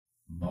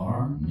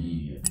Bar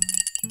Media.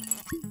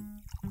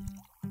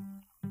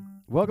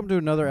 Welcome to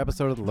another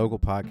episode of the Local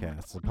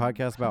Podcast, a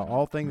podcast about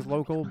all things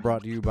local,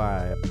 brought to you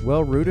by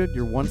Well Rooted,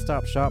 your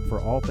one-stop shop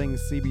for all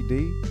things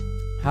CBD,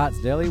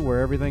 Hot's Deli, where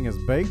everything is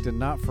baked and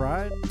not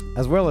fried,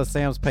 as well as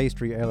Sam's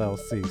Pastry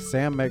LLC.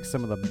 Sam makes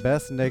some of the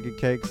best naked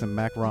cakes and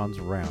macarons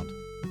around.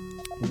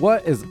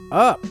 What is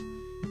up?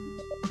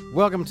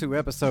 Welcome to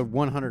episode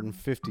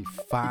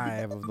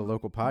 155 of the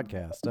Local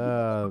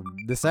Podcast.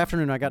 This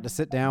afternoon I got to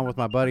sit down with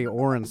my buddy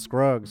Orran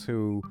Scruggs,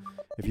 who,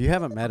 if you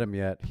haven't met him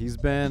yet, he's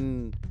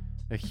been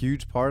a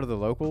huge part of the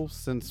Local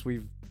since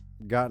we've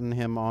gotten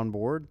him on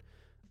board.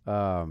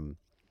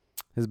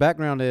 His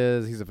background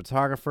is he's a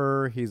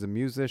photographer, he's a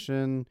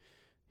musician,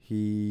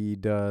 he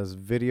does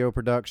video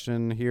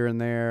production here and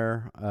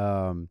there.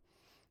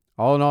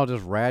 All in all,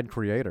 just rad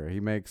creator. He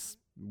makes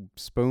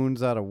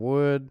spoons out of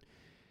wood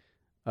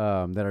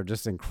that are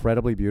just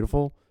incredibly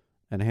beautiful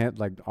and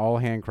all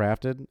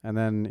handcrafted. And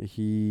then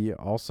he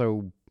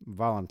also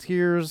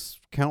volunteers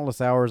countless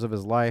hours of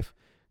his life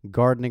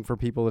gardening for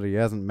people that he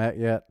hasn't met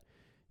yet.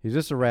 He's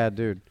just a rad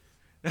dude.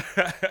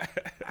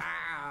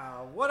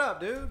 What up,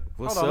 dude?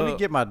 What's Hold on,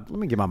 up? let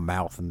me get my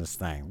mouth in this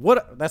thing.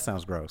 What? That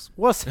sounds gross.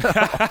 What's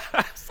up?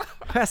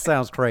 That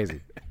sounds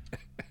crazy.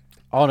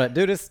 Oh no,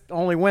 dude, it's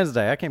only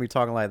Wednesday. I can't be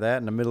talking like that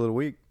in the middle of the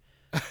week.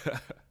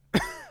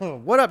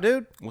 What up,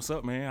 dude? What's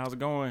up, man? How's it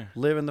going?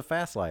 Living the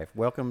fast life.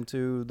 Welcome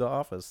to the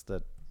office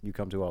that you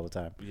come to all the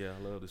time. Yeah,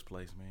 I love this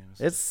place, man.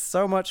 It's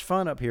so much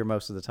fun up here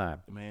most of the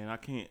time. Man, I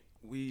can't.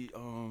 We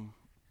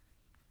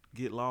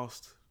get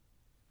lost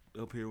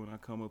up here when I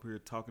come up here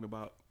talking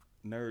about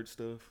nerd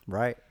stuff.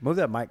 Right? Move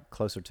that mic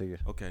closer to you.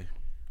 Okay.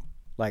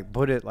 Like,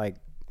 put it like...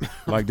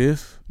 Like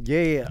this?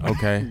 Yeah.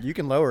 Okay. You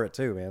can lower it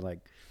too, man. Like,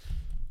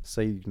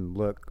 so you can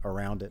look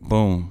around it.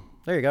 Boom.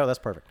 There you go. That's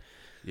perfect.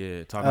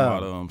 Yeah, talking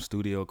about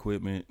studio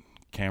equipment,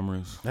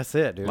 cameras. That's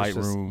it, dude.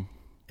 Lightroom.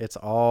 It's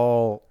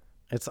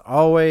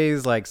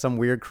always like some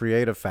weird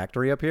creative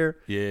factory up here.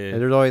 Yeah.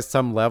 And there's always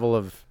some level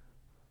of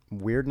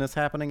weirdness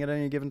happening at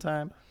any given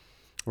time.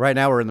 Right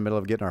now we're in the middle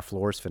of getting our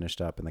floors finished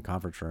up in the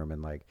conference room,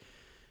 and like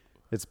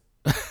it's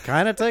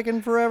kind of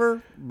taking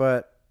forever,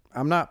 but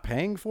I'm not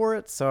paying for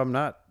it, so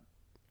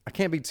I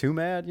can't be too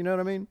mad, you know what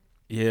I mean?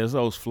 Yeah,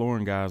 those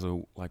flooring guys are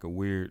like a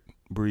weird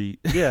breed.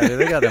 Yeah,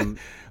 they got them.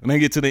 When they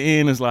get to the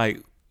end, it's like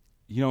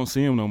you don't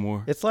see them no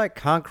more. It's like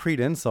concrete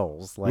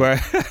insoles. Like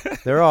Right.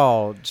 they're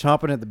all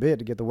chomping at the bit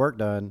to get the work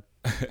done,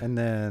 and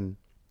then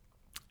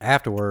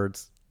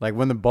afterwards, like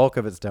when the bulk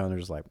of it's done, they're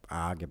just like,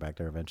 I'll get back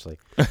there eventually.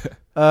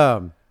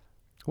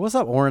 What's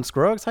up, Orran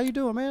Scruggs? How you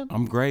doing, man?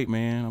 I'm great,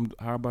 man.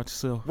 How about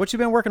yourself? What you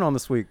been working on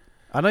this week?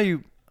 I know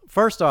you.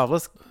 First off,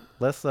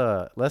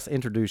 let's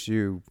introduce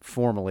you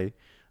formally.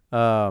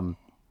 Your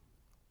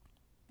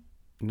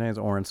name's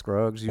Orran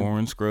Scruggs.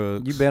 Orran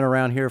Scruggs. You've been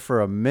around here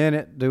for a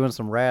minute doing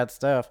some rad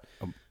stuff.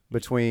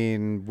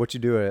 Between what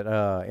you do at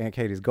Aunt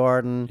Katy's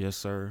garden. Yes,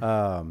 sir.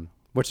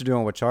 What you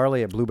doing with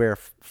Charlie at Blue Bear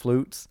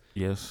Flutes.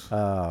 Yes.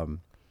 What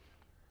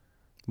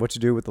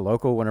you do with the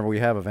Local whenever we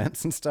have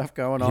events and stuff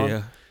going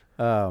on.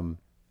 Yeah.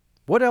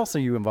 What else are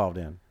you involved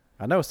in?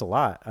 I know it's a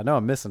lot. I know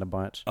I'm missing a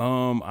bunch.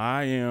 I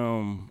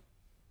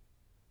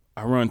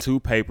run two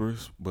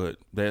papers, but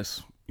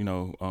that's,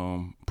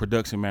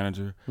 production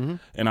manager. Mm-hmm.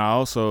 And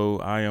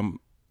I am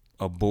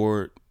a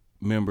board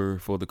member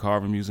for the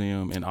Carving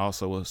Museum and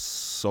also a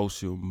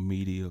social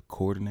media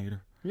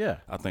coordinator. Yeah.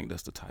 I think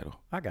that's the title.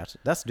 I got you.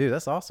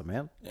 That's awesome,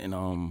 man. And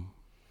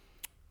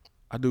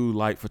I do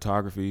light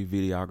photography,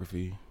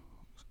 videography,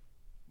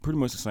 pretty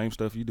much the same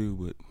stuff you do,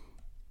 but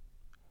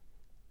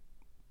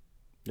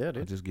Yeah, I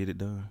dude. just get it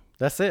done.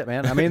 That's it,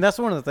 man. I mean, that's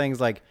one of the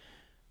things, like,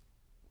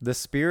 the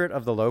spirit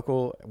of the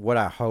Local, what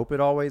I hope it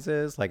always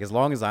is, like, as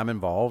long as I'm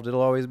involved,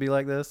 it'll always be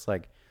like this.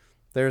 Like,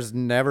 there's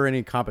never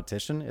any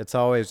competition. It's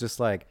always just,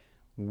 like,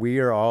 we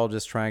are all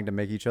just trying to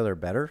make each other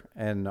better.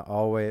 And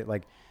always,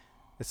 like,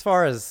 as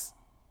far as,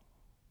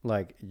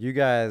 like, you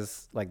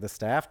guys, like, the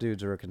staff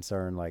dudes are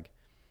concerned, like,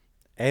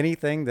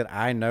 anything that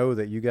I know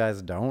that you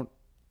guys don't,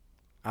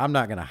 I'm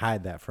not going to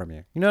hide that from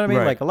you. You know what I mean?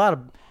 Right. Like, a lot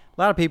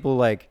of people,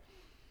 like,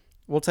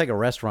 we'll take a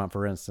restaurant,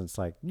 for instance.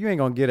 Like, you ain't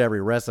going to get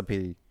every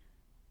recipe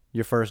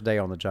your first day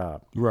on the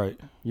job. Right.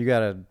 You got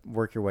to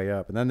work your way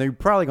up. And then they're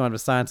probably going to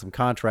sign some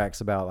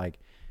contracts about, like,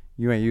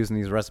 you ain't using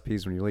these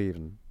recipes when you leave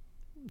and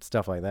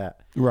stuff like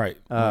that. Right.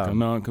 Like a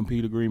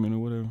non-compete agreement or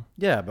whatever.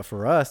 Yeah, but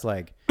for us,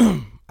 like,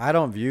 I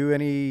don't view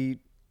any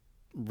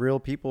real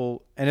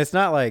people. And it's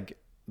not like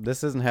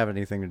this doesn't have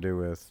anything to do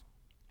with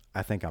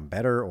I think I'm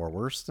better or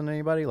worse than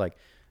anybody. Like,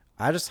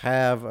 I just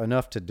have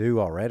enough to do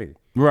already.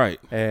 Right.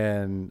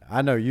 And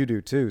I know you do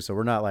too. So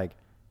we're not like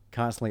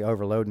constantly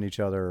overloading each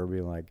other or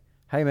being like,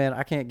 hey man,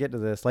 I can't get to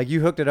this. Like,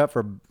 you hooked it up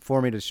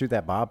for me to shoot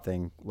that Bob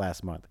thing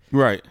last month.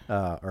 Right.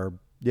 A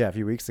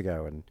few weeks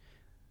ago. And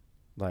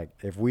like,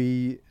 if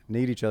we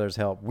need each other's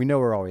help, we know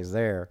we're always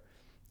there.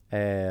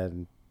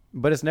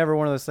 But it's never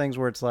one of those things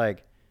where it's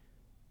like,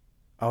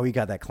 oh, you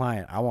got that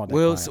client. I want that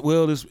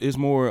client. It's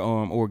more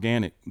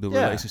organic, the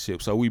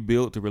relationship. So we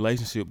built the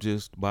relationship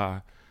just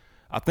by,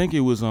 I think it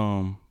was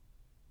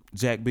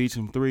Jack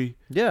Beecham 3.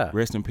 Yeah.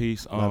 Rest in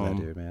peace. Love that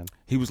dude, man.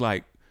 He was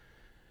like,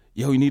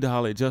 yo, you need to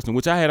holler at Justin,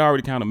 which I had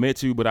already kind of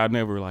met you, but I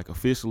never like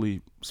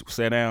officially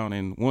sat down.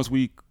 And once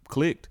we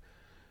clicked,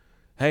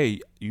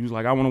 hey, you was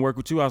like, I want to work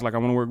with you. I was like, I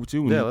want to work with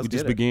you. And Yeah, we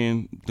just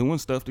began doing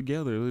stuff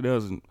together. It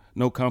doesn't,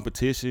 no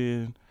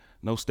competition,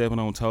 no stepping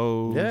on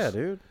toes. Yeah,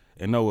 dude.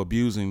 And no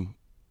abusing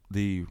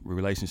the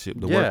relationship,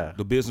 the work,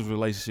 the business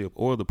relationship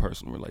or the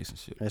personal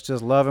relationship. It's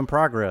just love and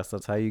progress.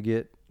 That's how you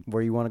get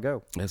where you want to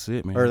go. That's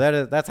it, man.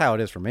 Or that's how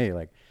it is for me.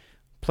 Like,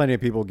 plenty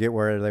of people get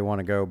where they want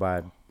to go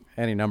by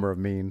any number of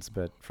means,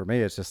 but for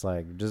me, it's just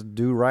like, just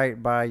do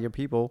right by your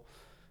people,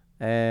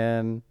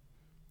 and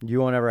you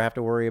won't ever have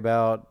to worry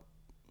about,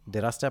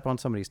 did I step on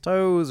somebody's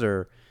toes,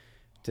 or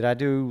did I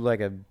do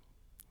like a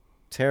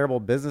terrible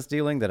business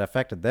dealing that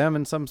affected them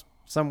in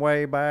some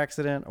way by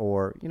accident,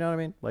 or you know what I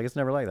mean? Like, it's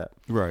never like that.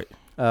 Right.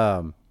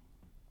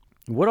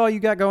 What all you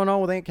got going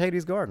on with Aunt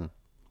Katy's Garden?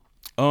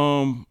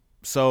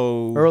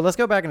 Or let's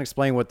go back and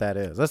explain what that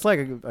is. That's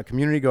like a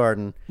community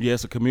garden. Yeah,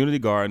 it's a community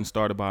garden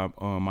started by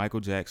Michael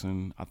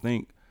Jackson, I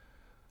think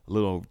a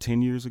little over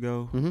 10 years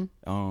ago.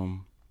 Mm-hmm.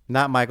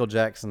 Not Michael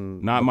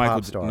Jackson, not Michael,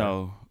 pop star.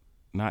 No,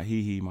 not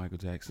he Michael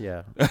Jackson.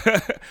 Yeah.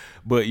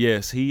 But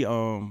yes, he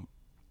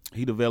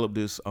developed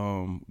this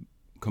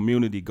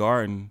community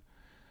garden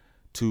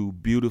to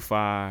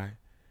beautify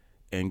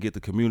and get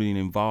the community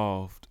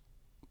involved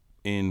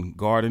in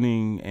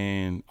gardening,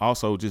 and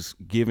also just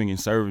giving and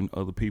serving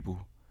other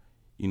people,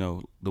 you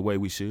know, the way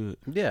we should.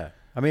 Yeah.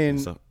 I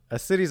mean, a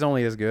city's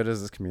only as good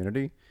as its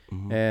community.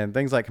 Mm-hmm. And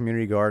things like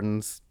community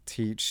gardens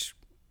teach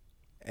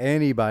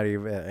anybody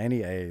at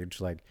any age,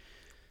 like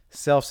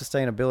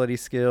self-sustainability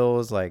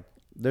skills. Like,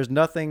 there's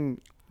nothing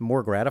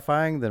more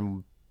gratifying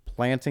than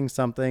planting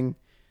something,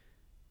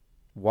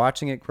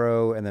 watching it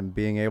grow, and then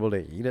being able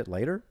to eat it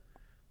later.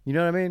 You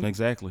know what I mean?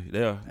 Exactly.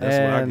 Yeah. That's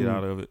what I get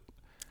out of it.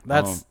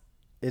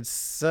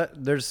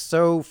 There's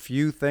so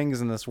few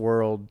things in this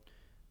world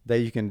that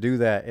you can do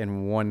that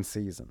in one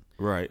season.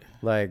 Right.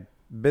 Like,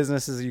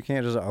 businesses, you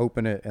can't just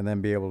open it and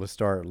then be able to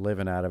start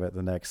living out of it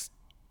the next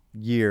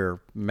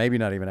year, maybe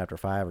not even after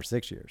 5 or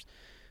 6 years.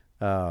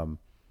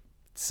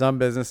 Some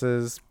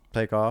businesses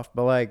take off,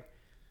 but like,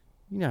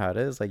 you know how it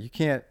is. Like,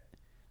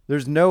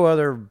 there's no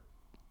other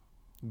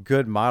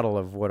good model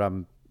of what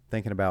I'm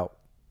thinking about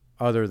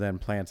other than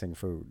planting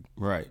food.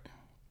 Right.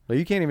 Like,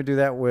 you can't even do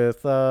that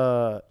with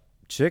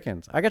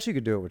chickens. I guess you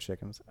could do it with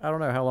chickens. I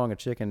don't know how long a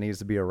chicken needs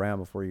to be around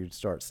before you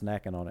start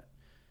snacking on it.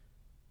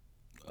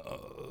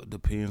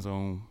 Depends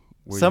on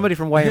somebody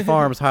from Wayne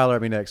Farms holler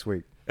at me next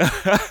week.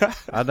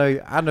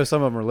 I know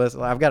some of them are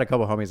listening. I've got a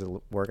couple of homies that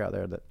work out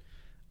there that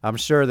I'm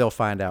sure they'll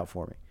find out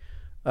for me.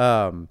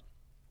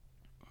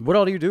 What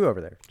all do you do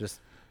over there? Just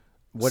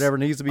whatever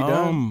needs to be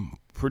done?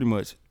 Pretty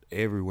much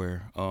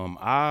everywhere.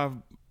 I've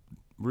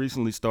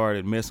recently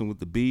started messing with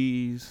the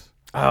bees.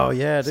 Oh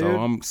yeah, dude. So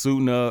I'm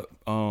suiting up,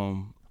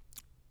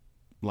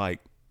 like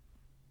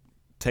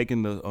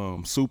taking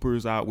the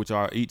supers out, which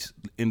are each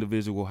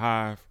individual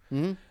hive,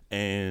 mm-hmm.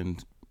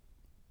 and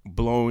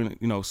blowing,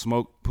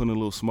 smoke, putting a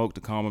little smoke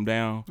to calm them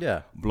down.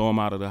 Yeah. Blow them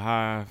out of the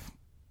hive,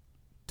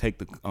 take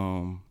the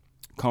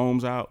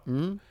combs out,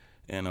 mm-hmm.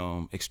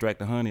 and extract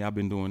the honey. I've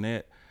been doing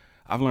that.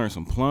 I've learned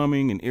some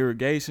plumbing and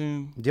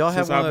irrigation. Do y'all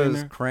have one of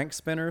those crank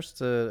spinners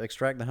to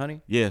extract the honey?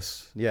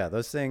 Yes. Yeah,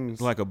 those things.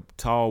 It's like a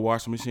tall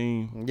washing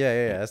machine.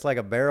 Yeah. It's like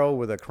a barrel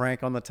with a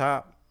crank on the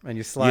top, and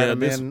you slide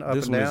them in up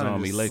and down,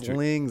 and it electric.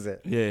 Slings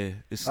it. Yeah.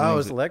 It's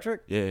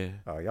electric? Yeah.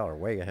 Oh, y'all are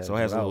way ahead. So it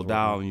has a little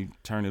dial, and you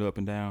turn it up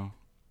and down.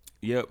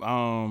 Yep.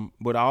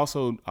 But I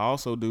also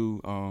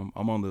do.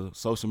 I'm on the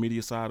social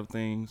media side of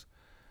things.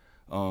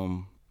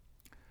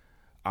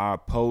 I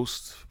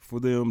post for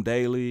them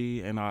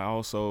daily, and I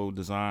also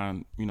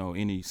design,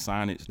 any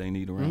signage they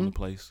need around mm-hmm. the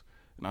place.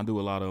 And I do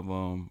a lot of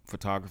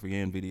photography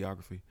and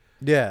videography.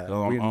 Yeah.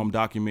 So I'm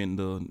documenting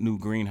the new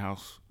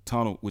greenhouse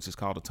tunnel, which is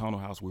called a tunnel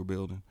house we're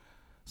building.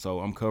 So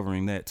I'm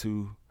covering that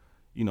too,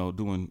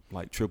 doing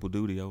like triple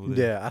duty over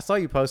there. Yeah, I saw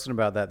you posting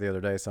about that the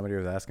other day. Somebody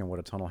was asking what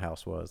a tunnel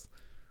house was.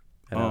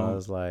 And I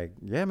was like,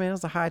 yeah, man,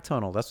 it's a high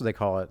tunnel. That's what they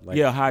call it. Like,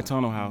 yeah, high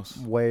tunnel house.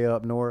 Way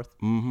up north.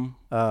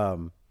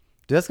 Mm-hmm.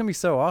 Dude, that's going to be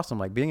so awesome.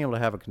 Like, being able to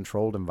have a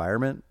controlled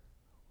environment.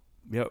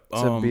 Yep.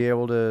 To be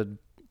able to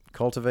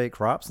cultivate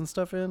crops and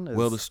stuff in.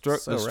 Well, the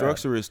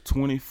structure is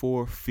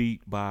 24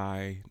 feet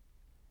by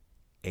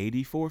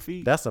 84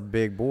 feet. That's a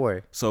big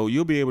boy. So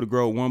you'll be able to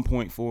grow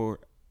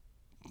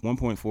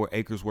 1.4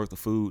 acres worth of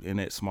food in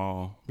that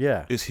small.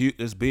 Yeah.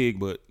 It's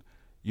big, but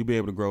you'll be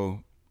able to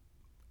grow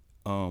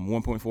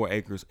 1.4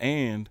 acres.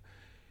 And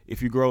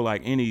if you grow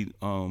like any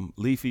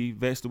leafy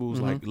vegetables,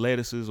 mm-hmm. like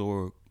lettuces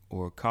or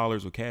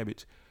collards or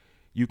cabbage,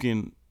 you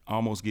can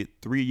almost get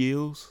 3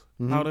 yields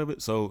mm-hmm. out of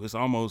it. So it's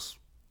almost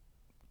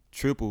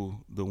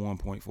triple the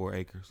 1.4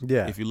 acres.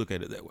 Yeah. If you look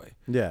at it that way.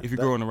 Yeah. If you're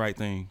growing the right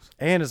things.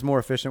 And it's more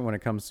efficient when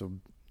it comes to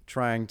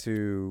trying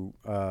to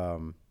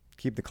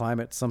keep the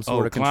climate some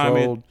sort of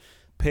controlled.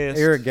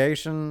 Pests,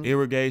 irrigation.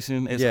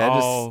 It's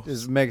it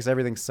just makes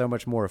everything so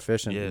much more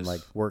efficient. Yes. And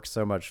like works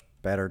so much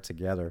better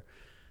together.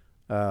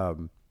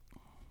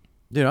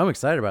 Dude, I'm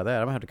excited about that.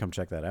 I'm gonna have to come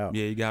check that out.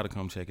 Yeah, you got to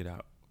come check it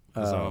out.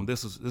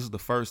 This is the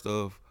first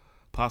of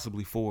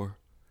possibly 4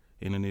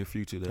 in the near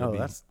future.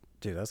 That's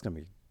gonna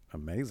be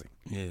amazing.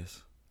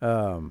 Yes.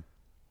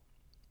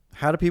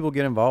 How do people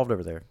get involved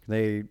over there? Can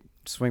they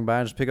swing by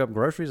and just pick up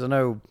groceries? I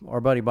know our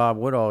buddy Bob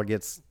Woodall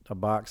gets a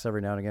box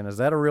every now and again. Is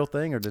that a real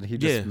thing, or did he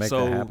just make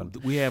that happen?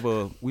 We have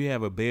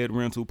a bed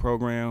rental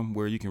program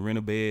where you can rent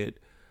a bed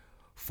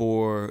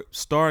for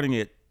starting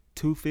at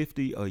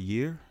 $250 a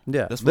year.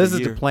 Yeah, this is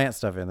to plant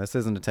stuff in. This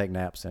isn't to take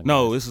naps in.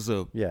 No, this is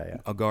a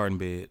garden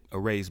bed, a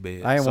raised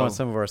bed. I want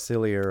some of our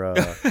sillier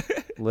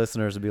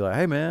listeners to be like,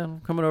 "Hey man, I'm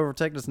coming over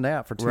to take this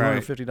nap for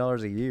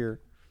 $250 a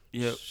year."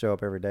 Yep. Show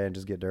up every day and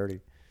just get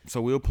dirty. So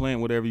we'll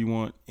plant whatever you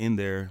want in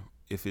there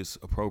if it's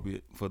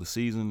appropriate for the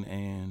season,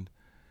 and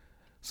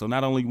so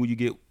not only will you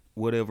get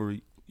whatever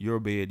your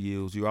bed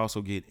yields, you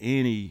also get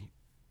any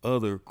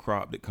other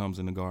crop that comes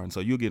in the garden. So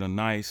you'll get a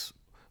nice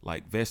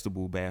like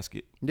vegetable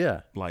basket.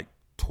 Yeah. Like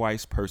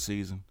twice per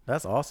season.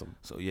 That's awesome.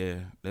 So yeah,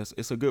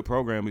 it's a good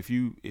program. If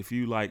you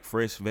like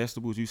fresh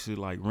vegetables, you should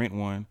like rent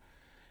one,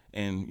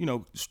 and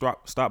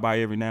stop by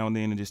every now and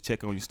then and just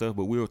check on your stuff.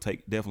 But we'll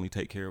definitely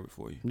take care of it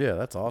for you. Yeah,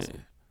 that's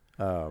awesome.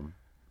 Yeah.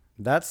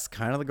 That's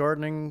kind of the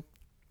gardening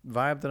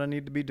vibe that I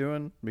need to be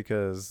doing,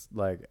 because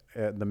like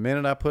the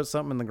minute I put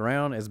something in the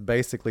ground, it's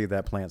basically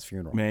that plant's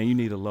funeral. Man, you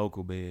need a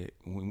local bed,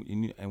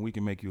 and we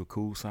can make you a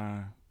cool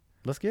sign.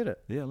 Let's get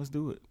it. Yeah, let's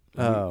do it.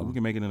 We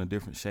can make it in a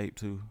different shape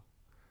too.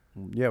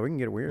 Yeah, we can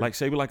get it weird. Like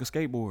shape it like a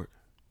skateboard.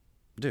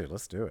 Dude,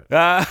 let's do it.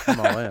 I'm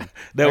all in. I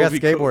got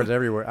skateboards cool.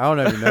 Everywhere. I don't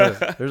know if you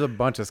noticed. There's a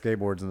bunch of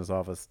skateboards in this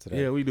office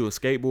today. Yeah, we do a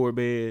skateboard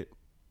bed.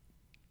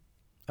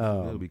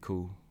 That'll be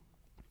cool.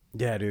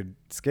 Yeah, dude.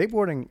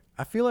 Skateboarding.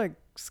 I feel like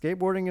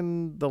skateboarding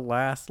in the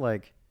last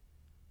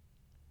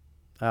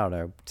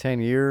 10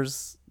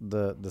 years,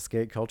 the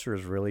skate culture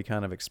has really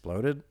kind of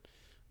exploded.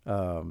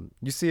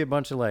 You see a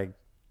bunch of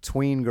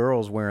tween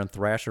girls wearing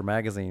Thrasher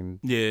magazine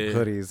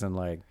hoodies,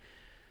 and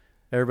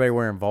everybody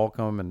wearing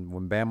Volcom. And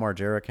when Bam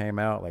Margera came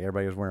out,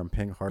 everybody was wearing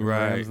pink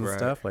Hardgrams and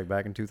stuff,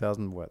 back in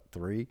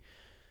 2003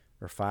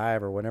 or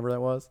 5 or whenever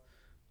that was.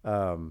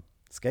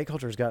 Skate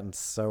culture has gotten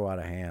so out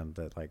of hand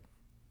that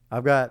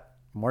I've got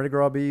Mardi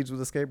Gras beads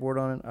with a skateboard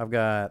on it. I've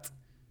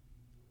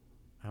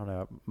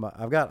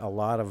got a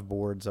lot of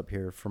boards up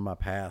here from my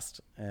past,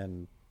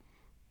 and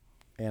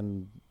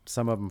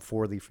some of them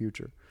for the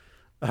future.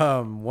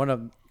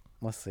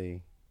 Let's see.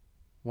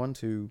 1,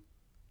 2.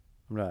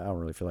 I don't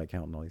really feel like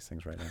counting all these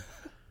things right now.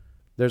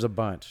 There's a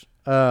bunch.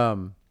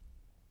 You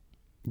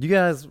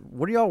guys,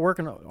 what are y'all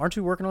working on? Aren't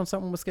you working on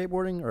something with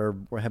skateboarding, or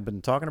have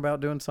been talking about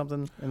doing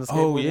something in the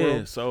skateboard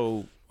world?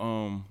 So,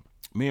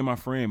 me and my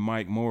friend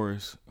Mike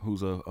Morris,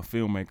 who's a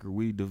filmmaker,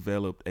 we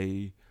developed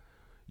a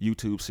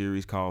YouTube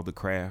series called The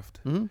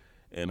Craft. Mm-hmm.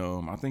 And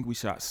I think we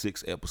shot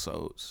 6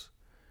 episodes.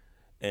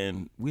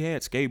 And we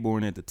had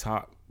skateboarding at the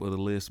top of the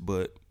list,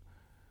 but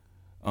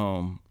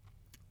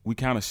we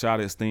kind of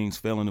shot as things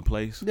fell into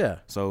place. Yeah.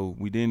 So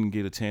we didn't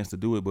get a chance to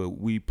do it, but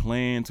we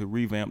plan to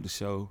revamp the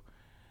show.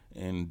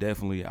 And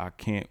definitely I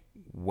can't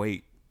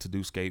wait to do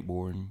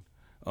skateboarding.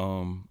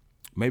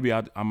 Maybe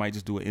I might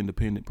just do an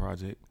independent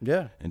project.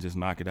 Yeah. And just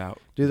knock it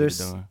out. Dude,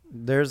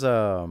 there's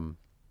a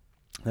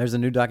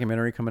new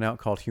documentary coming out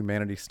called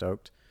Humanity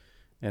Stoked,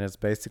 and it's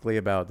basically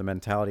about the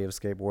mentality of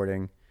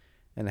skateboarding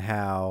and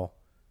how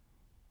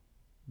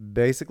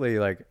basically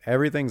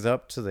everything's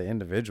up to the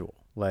individual.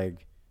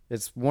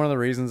 It's one of the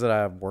reasons that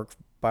I work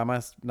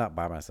not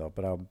by myself,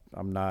 but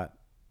I'm not.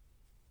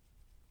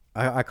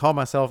 I call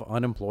myself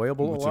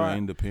unemployable. But you're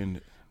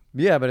independent.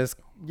 Yeah, but it's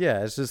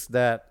just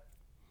that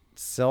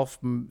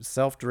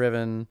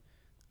self-driven,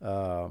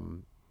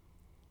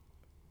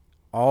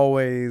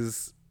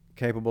 always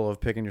capable of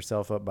picking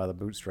yourself up by the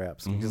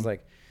bootstraps. Mm-hmm. Because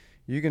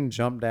you can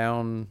jump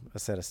down a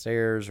set of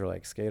stairs or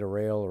skate a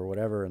rail or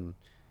whatever and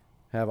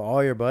have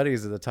all your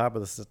buddies at the top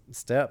of the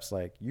steps.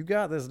 You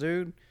got this,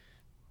 dude.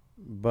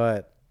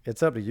 But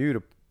it's up to you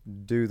to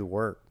do the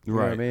work. You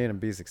know what I mean? And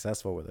be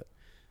successful with it.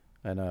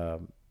 And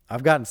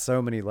I've gotten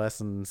so many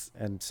lessons,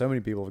 and so many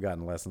people have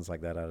gotten lessons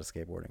like that out of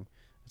skateboarding.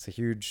 It's a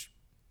huge,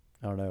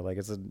 I don't know,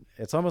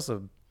 it's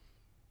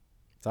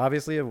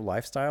obviously a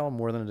lifestyle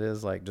more than it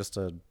is just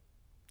a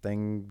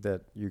thing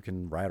that you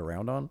can ride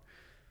around on.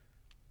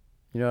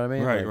 You know what I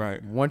mean?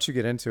 Right. Once you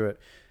get into it.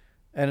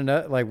 And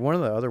one of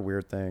the other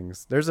weird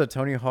things, there's a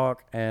Tony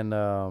Hawk and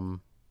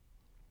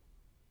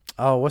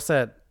what's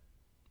that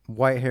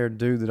white-haired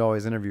dude that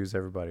always interviews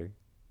everybody?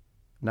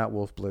 Not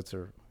Wolf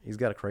Blitzer. He's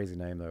got a crazy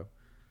name though.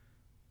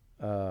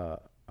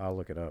 I'll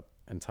look it up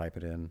and type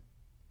it in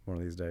one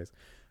of these days.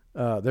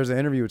 There's an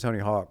interview with Tony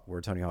Hawk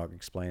where Tony Hawk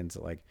explains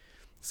that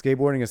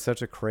skateboarding is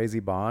such a crazy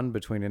bond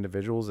between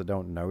individuals that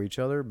don't know each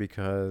other,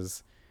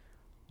 because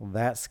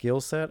that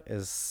skill set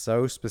is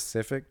so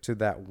specific to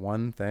that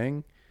one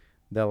thing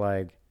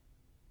that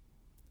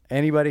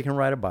anybody can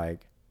ride a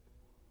bike,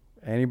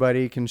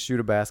 anybody can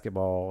shoot a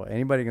basketball,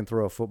 anybody can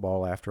throw a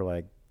football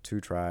after 2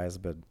 tries,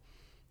 but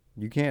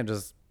you can't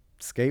just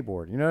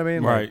skateboard. You know what I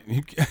mean? Right.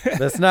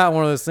 That's not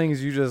one of those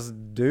things you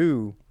just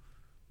do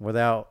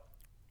without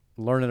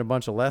learning a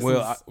bunch of lessons.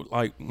 Well,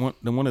 I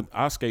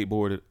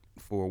skateboarded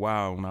for a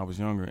while when I was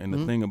younger, and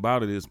the thing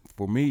about it is,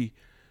 for me,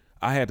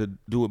 I had to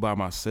do it by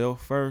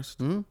myself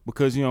first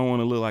because you don't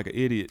want to look like an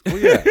idiot. Well,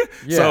 yeah.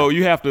 So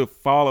you have to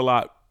fall a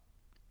lot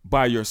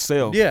by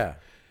yourself. Yeah.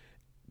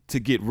 To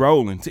get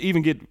rolling, to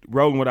even get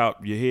rolling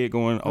without your head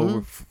going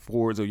over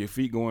forwards or your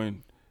feet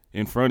going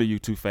in front of you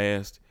too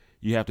fast,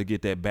 you have to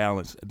get that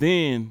balance.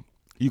 Then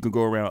you can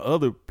go around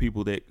other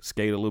people that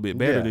skate a little bit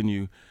better than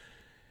you.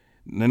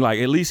 And then,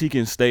 like, at least he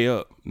can stay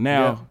up.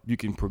 Now you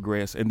can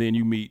progress, and then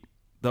you meet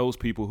those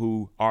people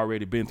who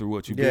already been through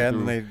what you've been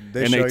through, and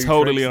they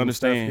totally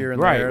understand.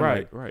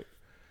 Right.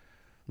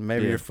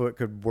 Maybe your foot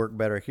could work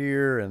better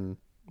here, and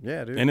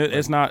dude. And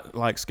it's not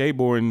like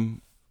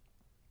skateboarding.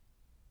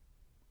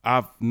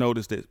 I've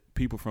noticed that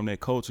people from that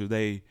culture,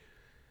 they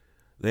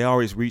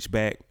always reach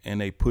back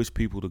and they push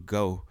people to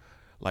go.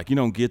 Like, you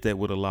don't get that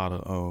with a lot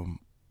of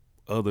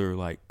other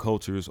like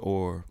cultures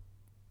or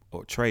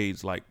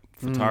trades like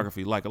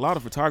photography. Like, a lot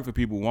of photography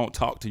people won't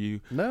talk to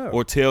you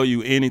or tell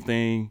you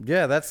anything.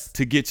 Yeah, that's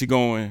to get you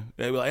going.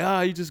 They be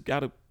like, you just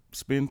gotta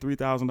spend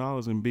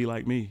 $3,000 and be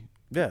like me.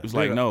 Yeah, it's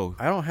like, no,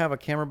 I don't have a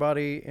camera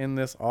body in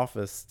this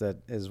office that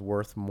is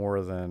worth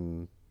more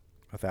than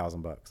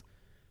 $1,000.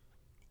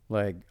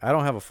 Like, I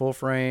don't have a full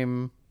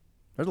frame.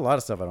 There's a lot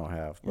of stuff I don't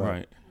have. But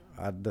right.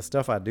 The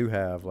stuff I do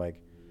have,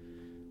 like,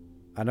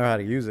 I know how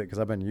to use it because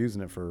I've been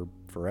using it for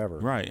forever.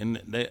 Right,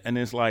 and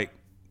it's like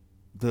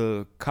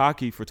the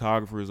cocky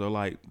photographers are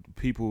like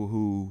people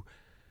who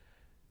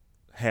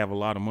have a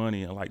lot of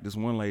money. And like this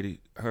one lady,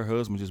 her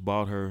husband just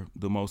bought her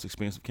the most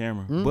expensive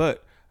camera,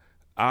 but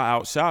I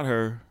outshot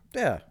her.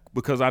 Yeah,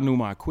 because I knew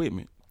my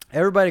equipment.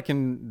 Everybody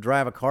can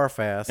drive a car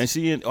fast.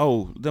 And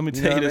let me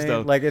tell you this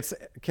though. Like, it's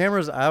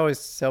cameras. I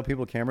always tell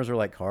people cameras are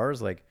like cars.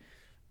 Like,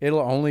 it'll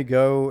only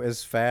go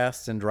as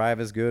fast and drive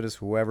as good as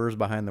whoever's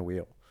behind the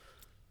wheel.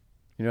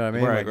 You know what I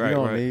mean? Right, like, you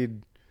don't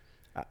need.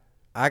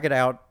 I could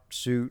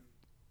outshoot,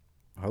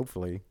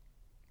 hopefully,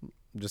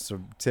 just a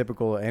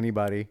typical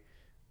anybody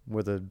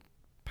with a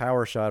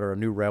power shot or a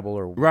new Rebel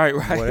or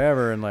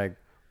whatever, and like,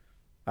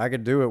 I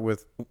could do it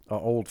with an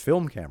old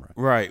film camera.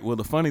 Right. Well,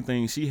 the funny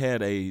thing, she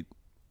had I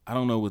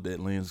don't know what that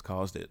lens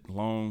calls, that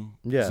long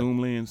zoom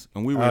lens,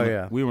 and we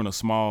were in a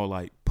small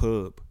like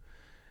pub,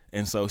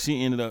 and so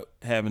she ended up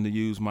having to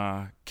use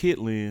my kit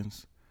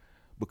lens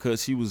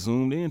because she was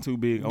zoomed in too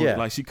big. Yeah,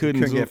 like she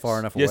couldn't get far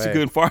enough away. Yeah, she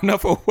couldn't far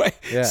enough away.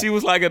 Yeah. She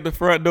was like at the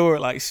front door,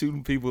 like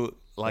shooting people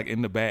like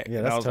in the back. Yeah,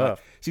 and that's I was tough.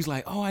 Like, she's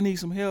like, "Oh, I need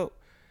some help,"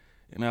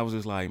 and I was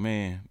just like,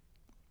 "Man."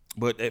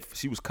 But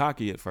she was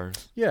cocky at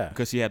first. Yeah,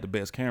 because she had the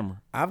best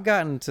camera. I've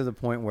gotten to the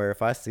point where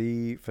if I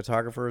see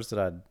photographers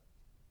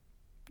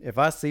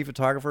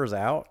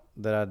out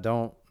that I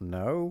don't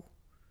know,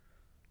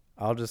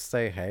 I'll just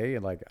say, hey,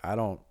 and like, I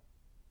don't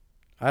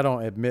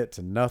admit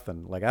to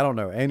nothing. Like, I don't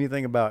know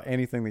anything about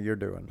anything that you're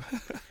doing.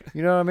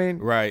 You know what I mean?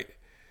 Right.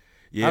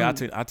 Yeah, I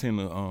tend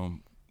to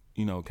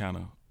kind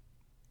of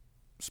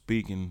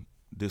speak and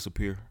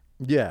disappear.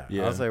 Yeah.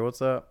 I'll say,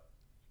 what's up?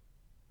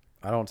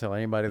 I don't tell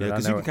anybody that I know.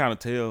 Because you can kind of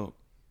tell,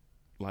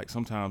 like,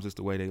 sometimes it's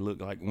the way they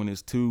look. Like, when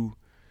it's two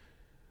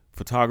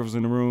photographers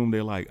in the room,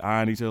 they're like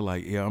eyeing each other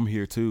like, yeah, I'm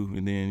here too.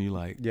 And then you're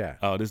like,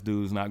 oh, this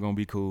dude's not gonna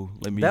be cool.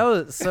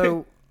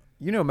 So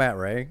you know Matt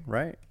Ray,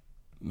 right?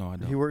 No, I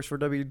don't. He works for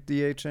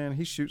WDHN.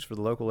 He shoots for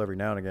the local every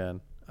now and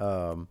again.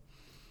 I'm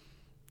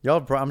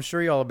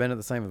sure y'all have been at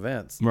the same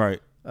events, right?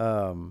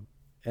 And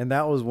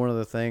that was one of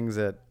the things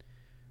that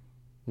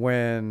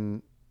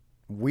when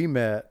we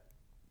met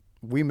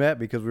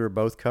because we were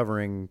both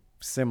covering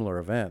similar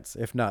events,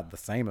 if not the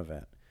same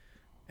event,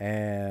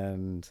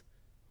 and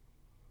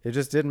it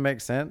just didn't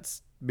make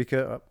sense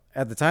because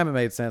at the time it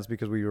made sense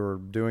because we were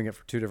doing it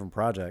for two different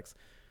projects.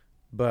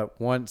 But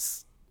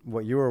once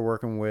what you were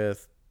working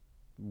with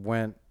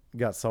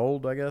got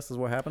sold, I guess is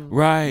what happened.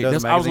 Right.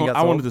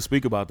 I wanted to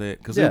speak about that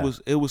because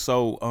it was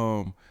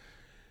so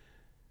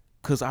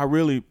because I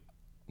really,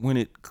 when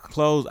it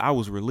closed, I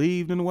was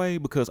relieved in a way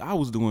because I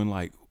was doing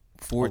like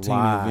 14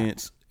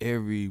 events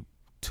every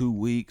 2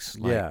 weeks.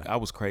 Like, I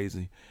was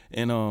crazy.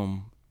 And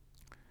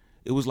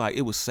it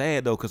was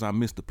sad though because I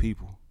missed the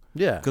people.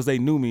 Yeah, because they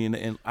knew me,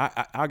 and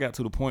I got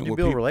to the point where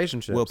build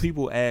relationships. Well,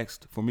 people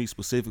asked for me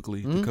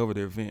specifically to cover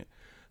their event.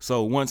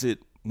 So once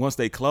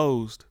they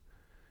closed,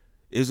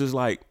 it's just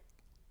like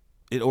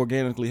it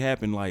organically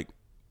happened. Like,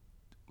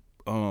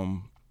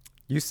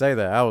 you say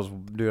that I was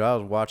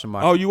watching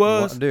my. Oh, you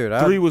was, dude.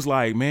 Three was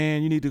like,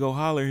 man, you need to go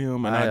holler at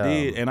him, and I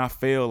did, and I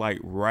fell like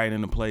right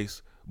into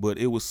place. But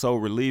it was so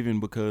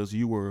relieving because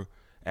you were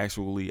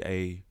actually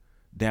a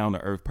down to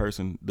earth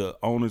person. The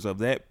owners of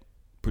that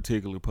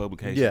particular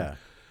publication. Yeah.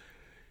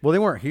 Well, they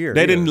weren't here.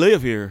 They didn't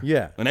live here.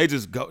 Yeah. And they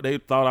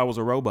thought I was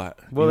a robot.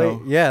 Well,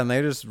 and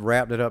they just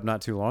wrapped it up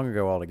not too long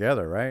ago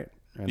altogether, right?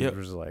 And it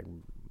was just like,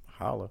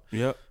 holla.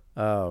 Yep.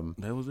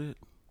 That was it.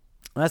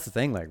 That's the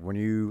thing. Like, when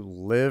you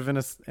live in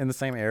the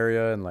same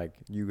area and like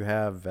you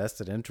have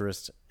vested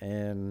interest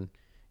in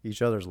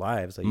each other's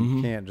lives, like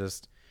you can't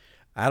just.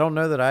 I don't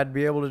know that I'd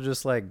be able to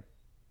just like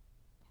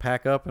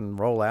pack up and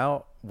roll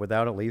out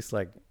without at least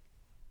like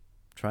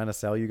trying to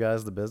sell you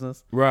guys the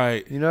business.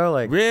 Right. You know,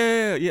 like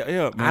yeah.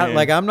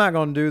 Man. I'm not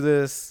going to do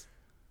this.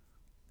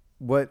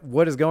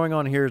 What is going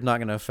on here is not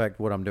going to affect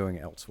what I'm doing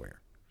elsewhere.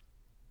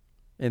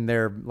 In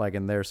their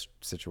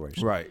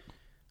situation. Right.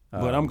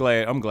 But I'm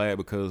glad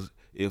because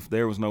if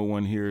there was no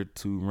one here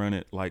to run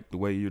it like the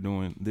way you're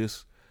doing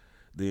this,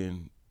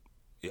 then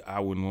I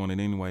wouldn't want it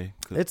anyway.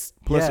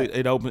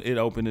 It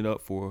opened it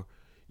up for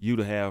you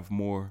to have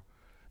more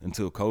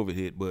until COVID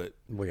hit. But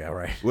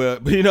Well,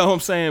 you know what I'm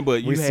saying.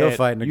 But you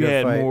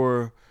had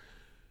more.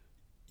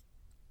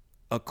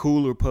 A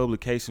cooler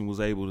publication was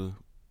able to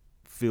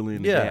fill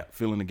in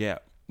the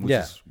gap. Which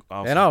is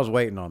awesome. And I was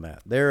waiting on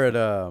that.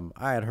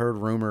 I had heard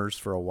rumors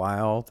for a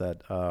while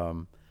that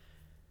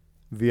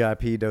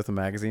VIP Dothan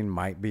Magazine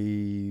might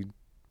be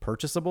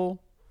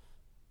purchasable.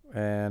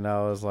 And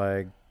I was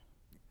like,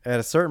 at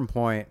a certain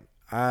point,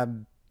 I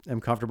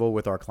am comfortable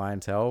with our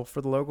clientele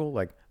for the local.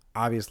 Like,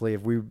 obviously,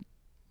 if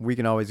we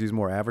can always use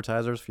more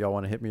advertisers. If y'all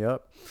want to hit me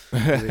up,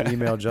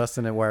 email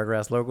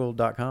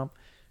justin@wiregrasslocal.com.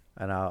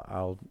 And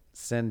I'll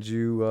send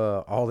you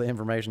all the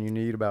information you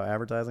need about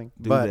advertising.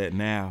 Do that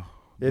now.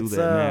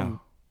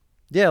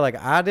 Yeah, like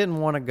I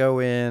didn't want to go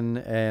in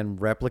and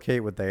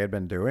replicate what they had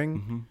been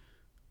doing.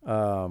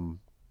 Mm-hmm.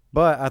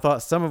 But I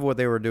thought some of what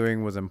they were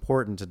doing was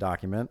important to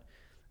document.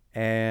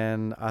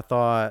 And I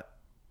thought,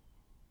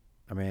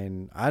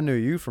 I knew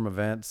you from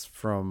events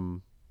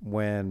from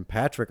when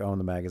Patrick owned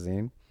the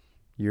magazine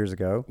years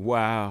ago.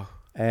 Wow.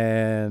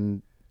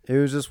 And it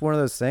was just one of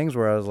those things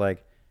where I was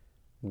like,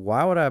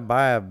 why would I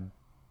buy a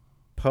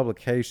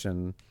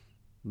publication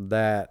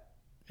that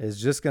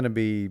is just going to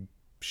be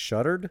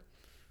shuttered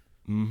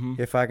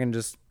if I can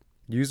just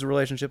use the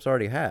relationships I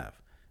already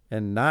have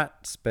and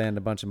not spend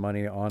a bunch of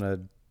money on a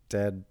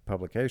dead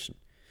publication?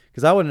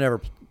 Because I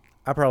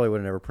probably would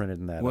have never printed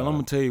in that. Well, I'm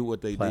gonna tell you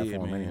what they did,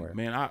 man. Anywhere.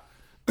 Man,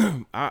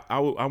 I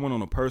went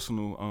on a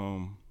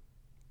personal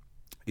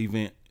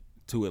event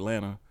to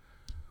Atlanta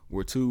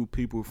where two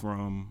people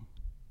from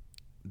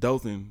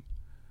Dothan.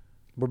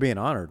 We're being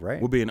honored,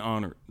 right? We're being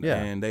honored. Yeah.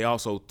 And they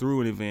also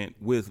threw an event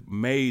with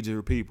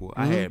major people.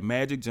 Mm-hmm. I had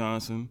Magic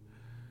Johnson,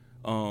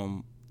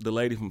 the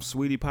lady from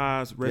Sweetie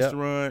Pie's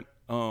restaurant.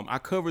 Yep. I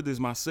covered this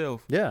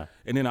myself. Yeah.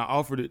 And then I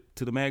offered it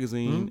to the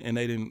magazine, and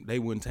they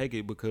wouldn't take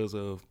it because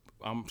of,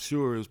 I'm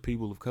sure it was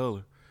people of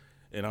color.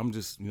 And I'm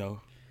just,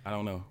 I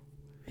don't know.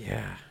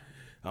 Yeah.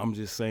 I'm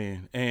just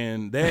saying,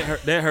 and that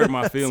hurt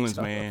my feelings,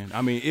 man.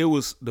 It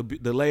was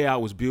the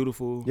layout was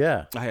beautiful.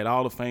 Yeah, I had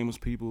all the famous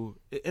people,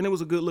 and it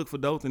was a good look for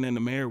Dothan, and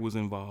the mayor was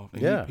involved.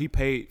 And he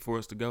paid for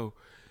us to go,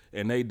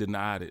 and they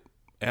denied it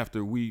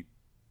after we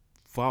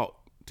fought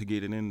to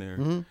get it in there.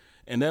 Mm-hmm.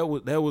 And that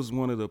was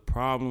one of the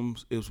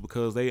problems. It was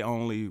because they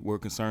only were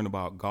concerned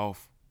about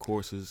golf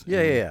courses.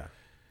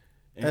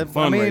 And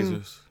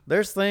fundraisers.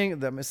 There's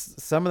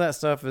some of that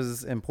stuff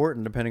is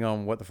important depending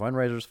on what the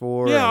fundraiser's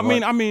for. Yeah,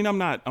 I'm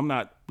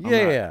not.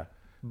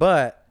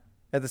 But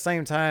at the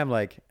same time,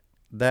 like,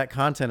 that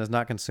content is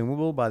not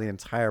consumable by the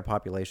entire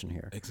population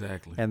here.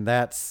 Exactly. And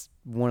that's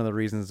one of the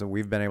reasons that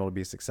we've been able to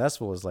be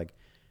successful is, like,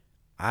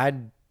 I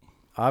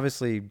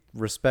obviously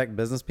respect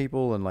business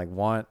people and, like,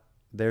 want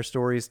their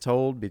stories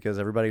told because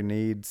everybody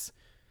needs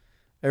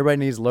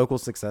local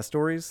success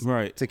stories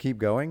to keep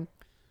going.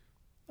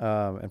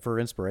 And for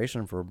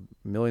inspiration for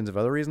millions of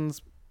other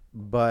reasons.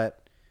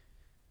 But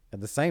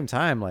at the same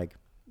time, like,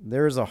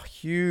 there's a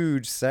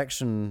huge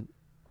section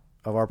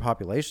of our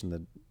population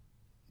that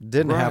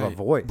didn't have a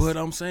voice. But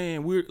I'm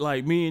saying, we're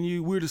like, me and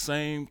you, we're the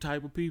same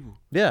type of people.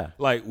 Yeah.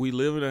 Like, we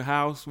live in a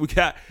house. We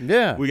got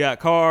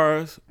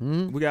cars.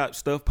 Mm-hmm. We got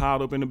stuff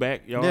piled up in the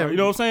backyard. Yeah. You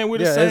know what I'm saying? We're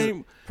the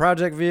same.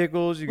 Project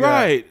vehicles. You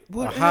got a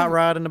hot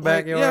rod in the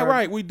backyard. Yeah,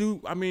 right. We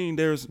do.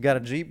 There's got a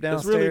Jeep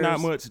downstairs. There's really not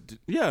much.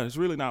 Yeah, it's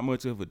really not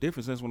much of a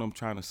difference. That's what I'm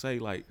trying to say.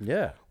 Like,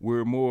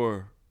 we're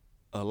more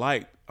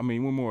alike. We're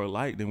more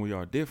alike than we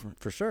are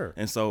different. For sure.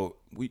 And so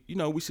we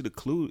should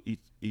include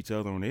each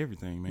other on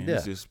everything, man. Yeah.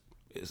 It's just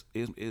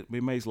it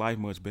makes life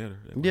much better.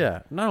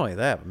 Yeah. Not only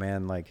that, but,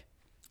 man, like,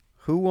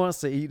 who wants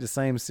to eat the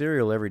same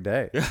cereal every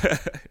day?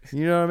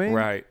 You know what I mean?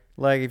 Right.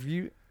 Like,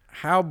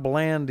 how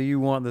bland do you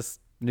want this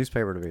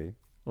newspaper to be?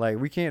 Like,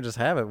 we can't just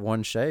have it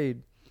one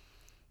shade.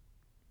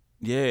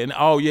 Yeah, and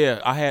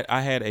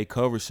I had a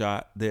cover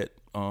shot that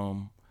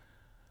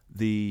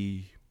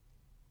the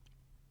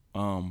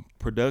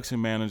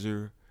production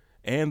manager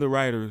and the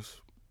writers,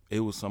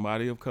 it was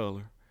somebody of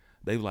color.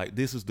 They were like,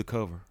 this is the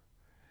cover.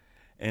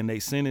 And they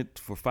sent it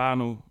for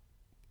final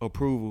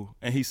approval.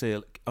 And he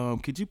said,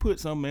 could you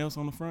put something else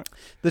on the front?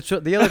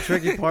 The other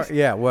tricky part,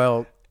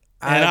 well.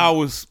 I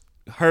was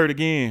hurt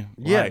again.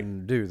 Yeah,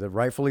 dude,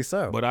 rightfully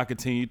so. But I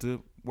continued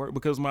to work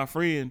because my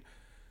friend,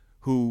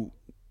 who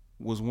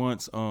was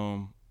once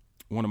one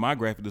of my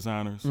graphic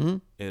designers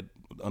at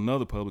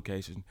another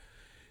publication,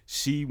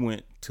 she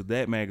went to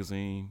that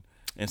magazine.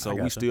 And so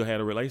we still had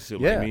a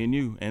relationship, like me and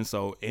you. And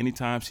so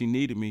anytime she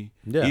needed me,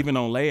 even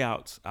on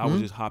layouts, I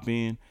would just hop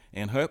in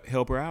and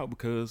help her out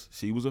because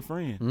she was a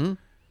friend. Mm-hmm.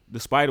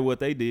 Despite of what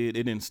they did,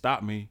 it didn't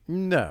stop me.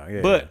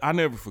 No. But I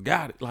never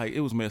forgot it. Like,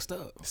 it was messed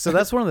up. So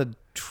that's one of the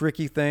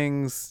tricky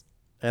things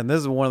And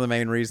this is one of the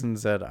main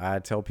reasons that I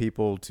tell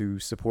people to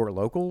support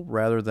local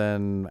rather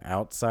than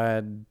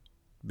outside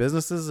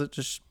businesses that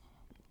just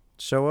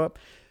show up.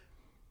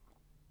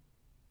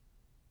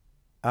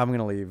 I'm going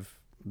to leave.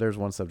 There's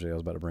one subject I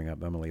was about to bring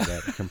up. I'm going to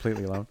leave that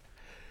completely alone.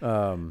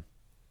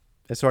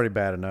 It's already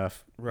bad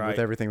enough with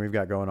everything we've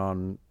got going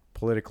on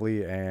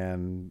politically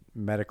and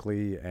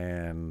medically.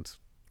 And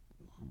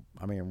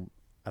I mean,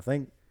 I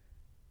think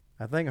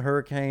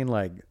Hurricane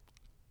like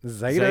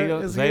Zeta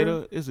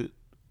is it?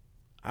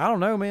 I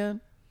don't know,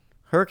 man.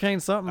 Hurricane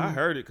something. I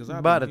heard it because I'm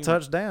about to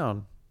touch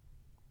down.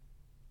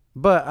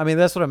 But I mean,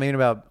 that's what I mean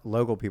about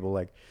local people.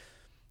 Like,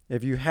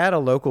 if you had a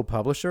local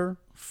publisher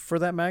for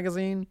that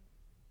magazine,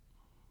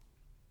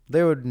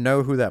 they would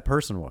know who that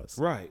person was.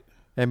 Right.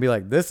 And be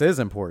like, this is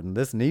important.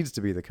 This needs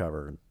to be the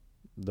cover.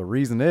 The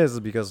reason is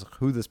because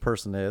who this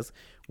person is,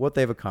 what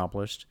they've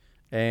accomplished,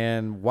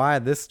 and why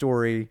this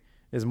story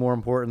is more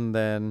important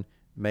than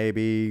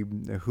maybe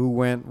who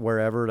went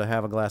wherever to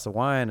have a glass of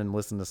wine and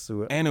listen to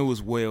Sue. And it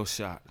was well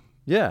shot.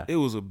 Yeah. It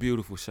was a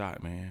beautiful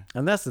shot, man.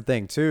 And that's the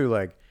thing, too.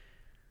 Like,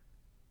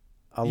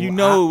 it was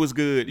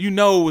good. You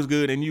know it was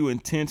good, and you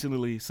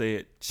intentionally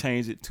said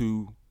change it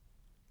to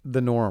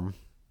the norm.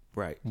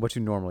 Right. What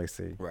you normally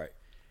see. Right.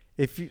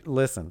 If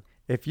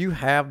you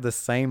have the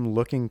same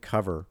looking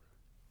cover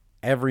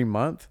every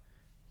month,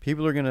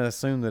 people are going to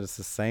assume that it's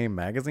the same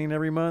magazine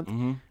every month.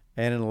 Mm-hmm.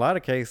 And in a lot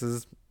of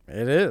cases,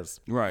 it is.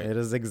 Right. It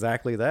is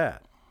exactly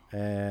that.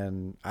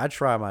 And I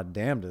try my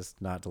damnedest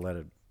not to let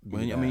it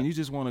be that. I mean, you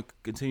just want to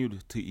continue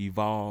to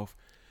evolve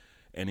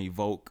and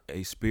evoke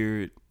a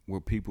spirit where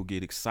people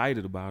get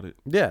excited about it.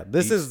 Yeah,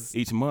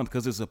 each month,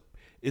 because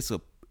it's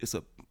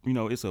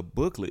a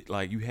booklet.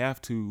 Like, you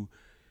have to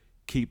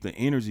keep the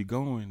energy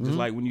going, just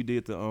like when you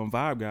did the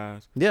Vibe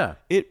Guys. Yeah,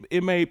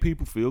 it made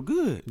people feel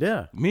good.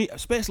 Yeah,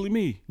 especially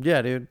me.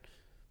 Yeah, dude,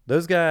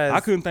 those guys. I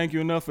couldn't thank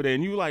you enough for that.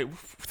 And you like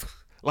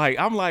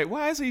I'm like,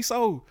 why is he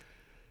so?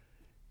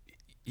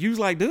 You was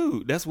like,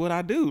 dude, that's what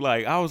I do.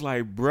 Like, I was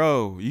like,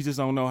 bro, you just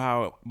don't know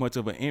how much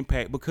of an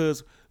impact,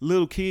 because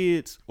little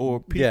kids or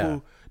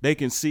people, they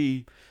can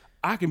see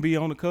I can be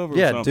on the cover.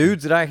 Yeah, of something.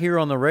 Dudes that I hear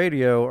on the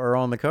radio are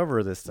on the cover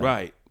of this thing.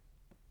 Right.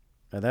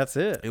 And that's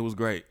it. It was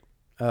great.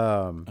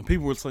 And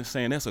people were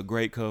saying that's a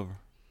great cover.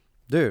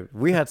 Dude,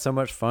 we had so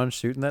much fun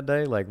shooting that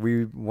day. Like,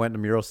 we went to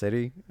Mural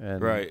City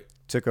and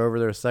took over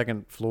their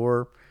second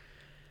floor.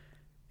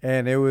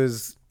 And it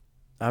was,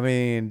 I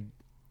mean,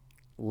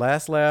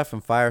 Last Laugh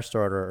and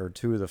Firestarter are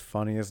two of the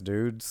funniest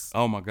dudes.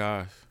 Oh my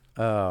gosh.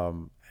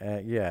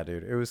 Yeah,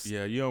 dude. It was.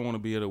 Yeah, you don't want to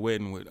be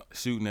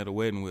shooting at a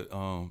wedding with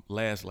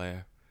Last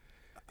Laugh.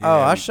 Yeah,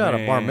 I shot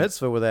a bar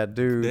mitzvah with that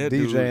dude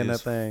DJing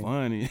that thing.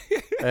 Funny.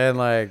 And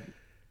like,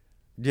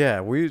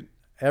 yeah,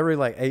 every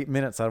like 8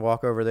 minutes I'd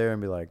walk over there and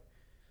be like,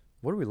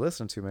 what are we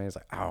listening to, man? He's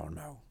like, I don't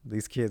know.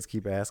 These kids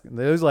keep asking.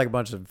 There was like a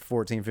bunch of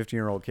 14,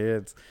 15-year-old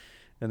kids,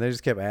 and they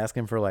just kept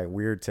asking for like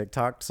weird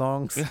TikTok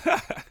songs. And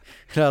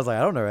I was like,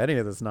 I don't know any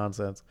of this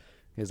nonsense.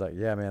 He's like,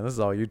 yeah, man, this is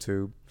all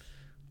YouTube.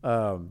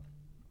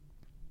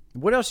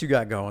 What else you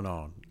got going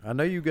on? I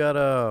know you got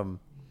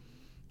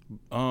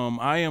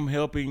I am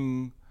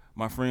helping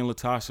my friend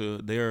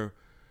Latasha. They're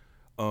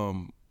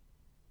doing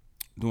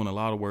a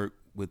lot of work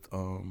with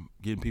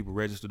getting people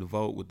registered to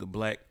vote with the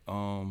Black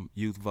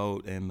Youth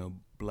Vote and the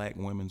Black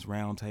Women's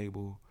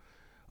Roundtable.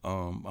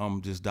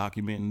 I'm just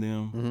documenting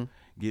them,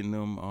 getting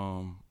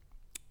them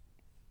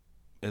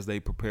as they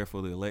prepare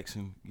for the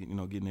election.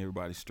 Getting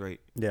everybody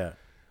straight. Yeah.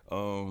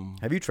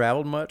 Have you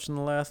traveled much in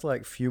the last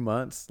like few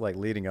months, like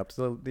leading up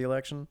to the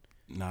election?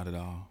 Not at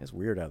all. It's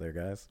weird out there,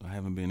 guys. I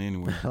haven't been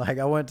anywhere. Like,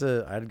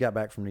 I got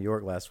back from New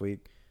York last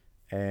week,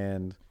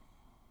 and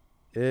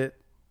it's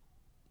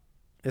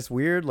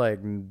weird. Like,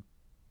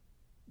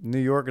 New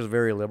York is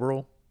very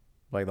liberal.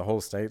 Like, the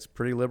whole state's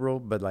pretty liberal,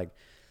 but like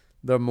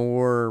the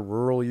more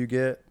rural you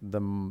get,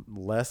 the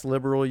less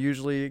liberal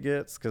usually it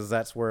gets, because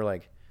that's where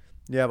like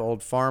you have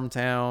old farm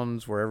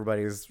towns where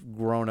everybody's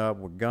grown up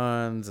with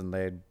guns,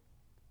 and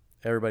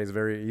everybody's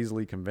very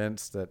easily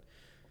convinced that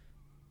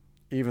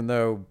even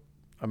though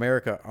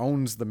America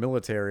owns the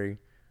military,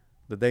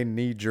 that they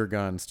need your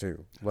guns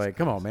too. Like,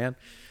 come on, man.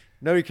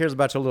 Nobody cares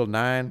about your little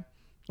 9.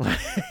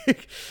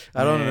 Like,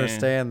 I don't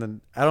understand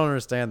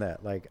that.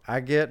 Like, I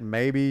get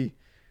maybe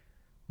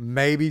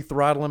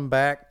throttling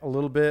back a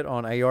little bit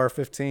on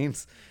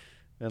AR-15s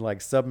and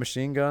like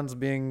submachine guns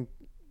being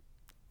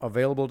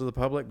available to the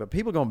public, but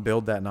people gonna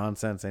build that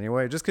nonsense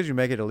anyway. Just because you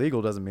make it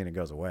illegal doesn't mean it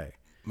goes away.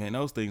 Man,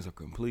 those things are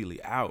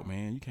completely out,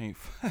 man. You can't.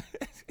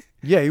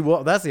 Yeah,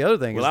 well, that's the other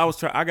thing. Well,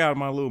 I got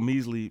my little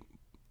measly,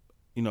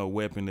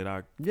 weapon that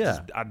I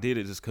did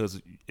it just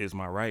because it's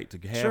my right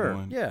to have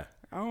one. Yeah,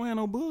 I don't have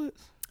no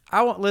bullets.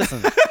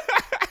 Listen.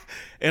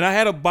 And I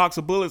had a box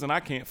of bullets and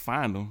I can't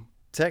find them.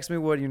 Text me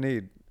what you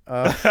need.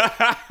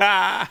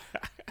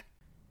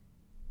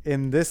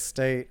 In this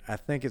state, I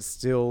think it's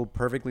still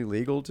perfectly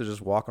legal to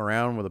just walk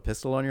around with a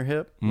pistol on your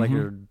hip, like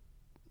you're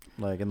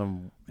like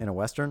in a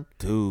Western,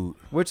 dude.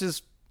 Which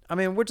is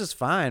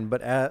fine,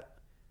 but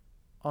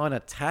on a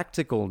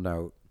tactical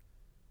note,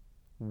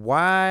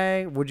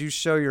 Why would you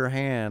show your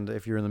hand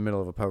if you're in the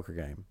middle of a poker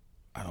game?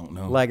 I don't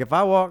know. Like if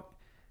I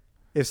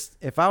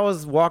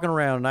was walking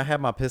around and I had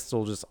my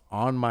pistol just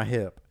on my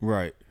hip,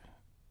 right,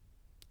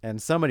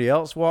 and somebody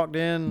else walked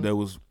in that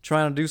was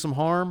trying to do some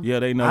harm, yeah,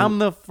 they know. I'm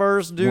the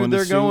first dude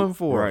they're going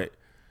for. Right,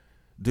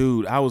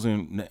 dude. I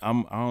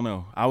don't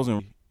know. I was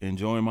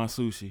enjoying my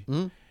sushi.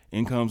 Mm-hmm.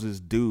 In comes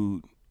this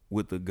dude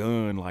with a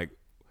gun, like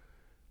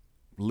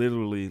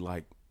literally,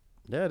 like.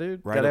 Yeah, dude.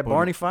 Right, got that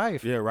Barney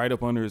Fife. Yeah, right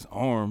up under his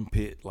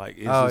armpit. Like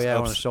it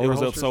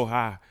was up so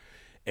high,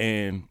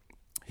 and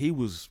he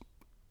was,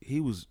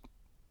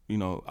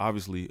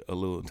 obviously a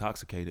little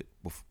intoxicated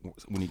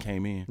when he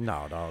came in.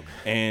 No, dog.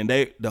 And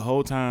the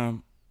whole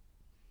time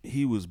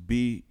he was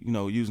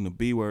using the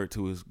B word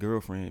to his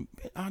girlfriend.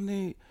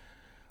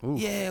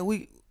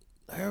 We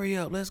hurry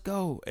up, let's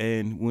go.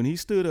 And when he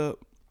stood up,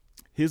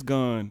 his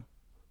gun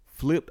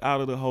flipped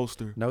out of the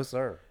holster. No,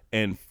 sir.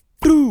 And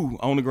flew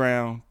on the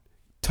ground.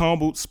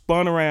 Tumbled,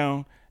 spun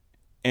around,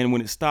 and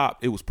when it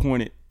stopped, it was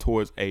pointed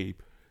towards a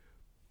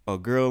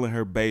girl and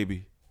her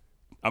baby.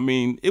 I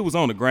mean, it was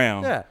on the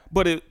ground,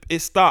 but it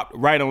stopped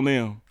right on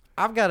them.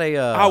 I've got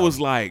I was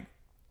like,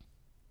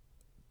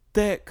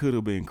 that could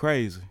have been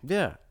crazy.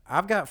 Yeah,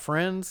 I've got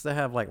friends that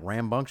have like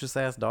rambunctious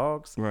ass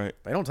dogs. Right.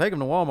 They don't take them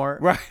to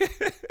Walmart. Right.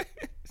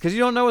 Because you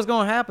don't know what's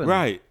going to happen.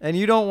 Right. And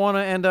you don't want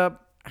to end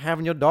up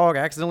having your dog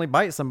accidentally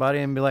bite somebody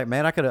and be like,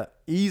 man, I could have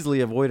easily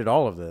avoided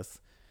all of this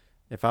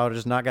if I would have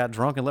just not got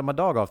drunk and let my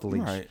dog off the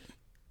leash. Right.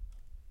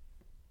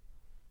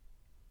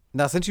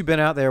 Now, since you've been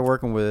out there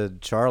working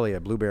with Charlie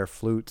at Blue Bear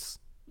Flutes,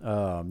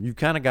 you've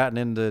kind of gotten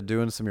into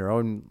doing some of your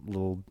own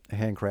little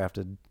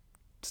handcrafted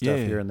stuff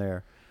here and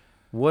there.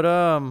 What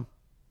you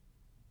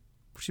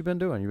been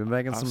doing? You've been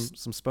making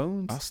some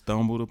spoons? I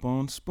stumbled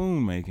upon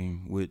spoon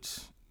making, which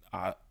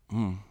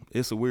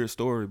it's a weird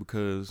story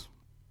because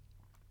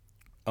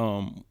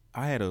I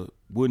had a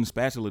wooden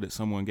spatula that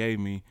someone gave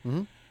me,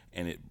 mm-hmm.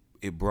 and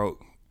it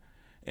broke.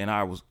 And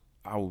I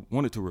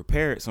wanted to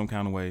repair it some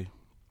kind of way,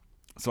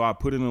 so I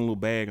put it in a little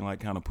bag and like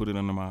kind of put it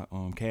under my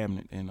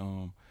cabinet.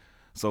 And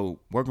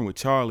so working with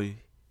Charlie,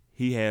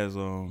 he has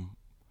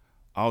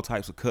all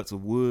types of cuts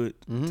of wood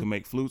mm-hmm. to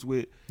make flutes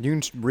with. You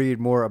can read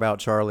more about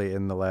Charlie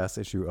in the last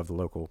issue of The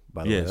Local,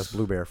 by the way. That's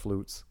Blue Bear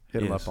Flutes.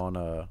 Hit him up on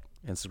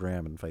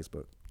Instagram and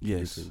Facebook.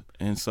 Yes. YouTube.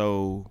 And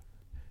so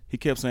he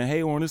kept saying,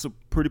 "Hey, Orran, this is a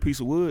pretty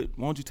piece of wood.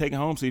 Why don't you take it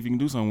home, see if you can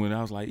do something with it?"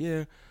 I was like,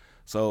 "Yeah."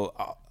 So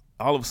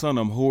all of a sudden,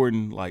 I'm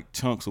hoarding like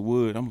chunks of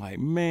wood. I'm like,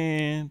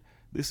 man,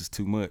 this is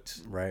too much.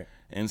 Right.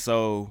 And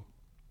so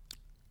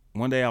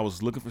one day I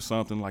was looking for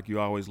something, like you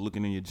always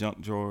looking in your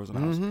junk drawers, and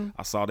mm-hmm.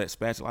 I saw that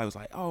spatula. I was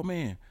like, oh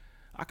man,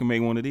 I can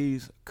make one of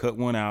these. Cut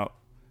one out,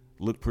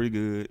 looked pretty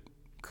good.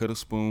 Cut a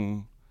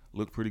spoon,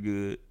 looked pretty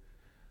good.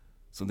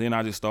 So then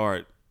I just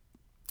started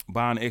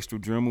buying extra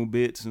Dremel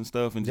bits and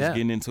stuff and just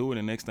getting into it.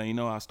 And next thing you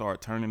know, I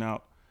start turning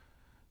out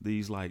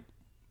these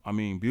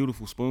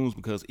beautiful spoons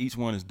because each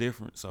one is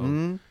different. So.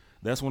 Mm-hmm.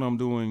 That's what I'm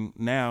doing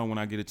now when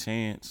I get a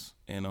chance.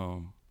 And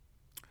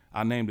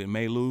I named it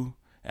Melu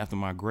after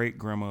my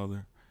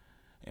great-grandmother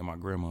and my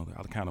grandmother.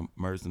 I kind of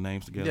merged the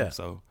names together. Yeah.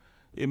 So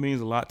it means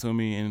a lot to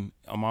me. And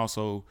I'm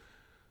also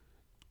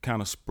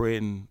kind of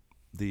spreading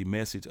the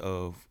message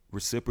of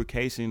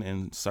reciprocation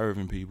and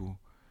serving people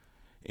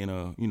in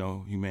a,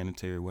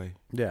 humanitarian way.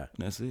 Yeah.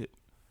 And that's it.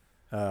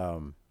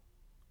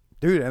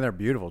 Dude, and they're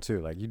beautiful too.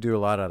 Like you do a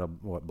lot out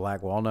of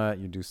black walnut.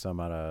 You do some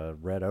out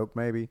of red oak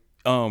maybe.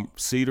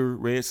 Cedar,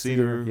 red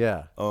cedar.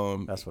 Yeah.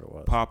 That's what it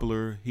was.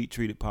 Poplar, heat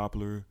treated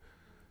poplar,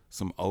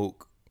 some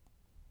oak,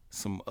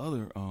 some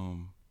other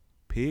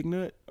pig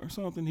nut or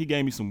something. He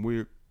gave me some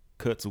weird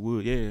cuts of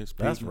wood. Yeah,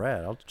 that's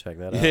rad. I'll check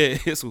that out. Yeah,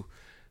 it's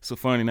a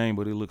funny name,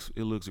 but it looks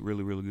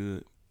really, really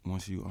good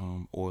once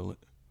you oil it.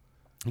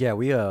 Yeah,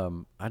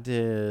 I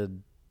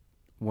did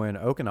when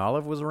Oak and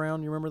Olive was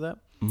around. You remember that?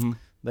 Mm-hmm.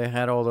 They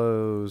had all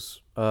those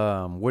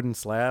wooden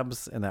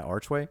slabs in that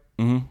archway.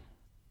 Mm-hmm.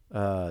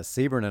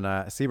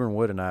 Sebring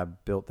Wood and I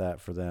built that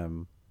for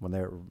them when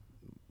they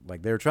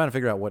were trying to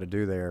figure out what to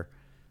do there.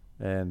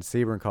 And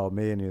Sebring called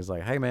me and he was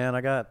like, "Hey man,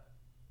 I got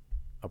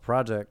a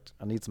project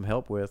I need some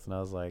help with." And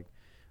I was like,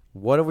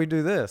 "What if we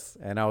do this?"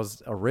 And I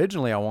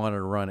wanted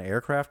to run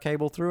aircraft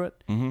cable through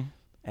it mm-hmm.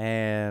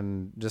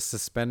 and just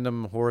suspend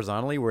them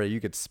horizontally where you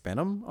could spin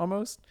them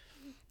almost.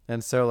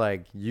 And so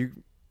you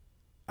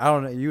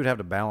would have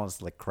to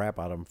balance like crap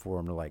out of them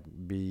for them to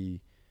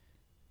be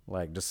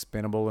just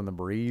spinnable in the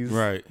breeze,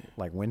 right?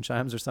 Like wind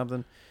chimes or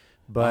something.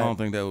 But I don't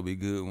think that would be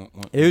good.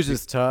 It was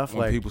just tough.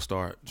 When people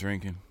start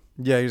drinking.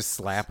 Yeah, you're just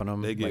slapping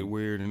them. They get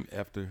weird and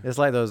after. It's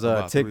like those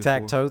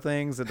tic-tac-toe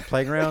things at the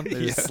playground.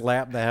 They just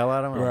slap the hell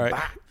out of them.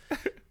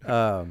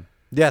 Right.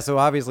 Yeah, so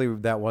obviously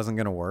that wasn't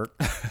going to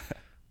work.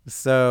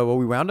 So what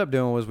we wound up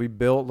doing was we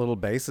built little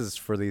bases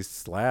for these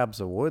slabs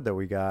of wood that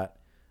we got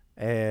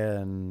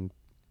and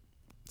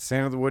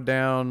sanded the wood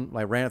down,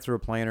 ran it through a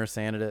planer,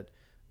 sanded it,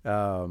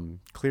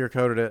 clear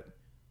coated it,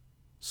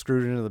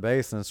 screwed it into the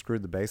base, and then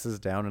screwed the bases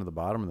down into the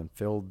bottom, and then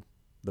filled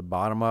the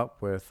bottom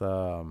up with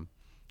marble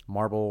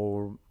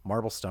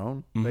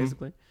stone, mm-hmm.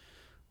 basically.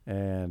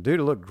 And dude,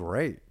 it looked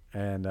great.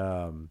 And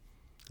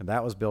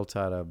that was built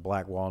out of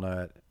black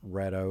walnut,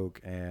 red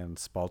oak, and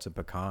spalted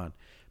pecan.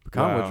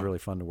 Pecan wood's really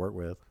fun to work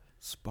with.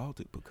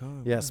 Spalted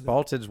pecan. Yeah,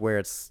 spalted's where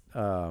it's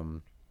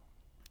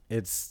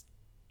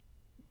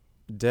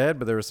dead,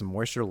 but there was some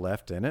moisture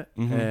left in it,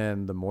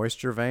 and the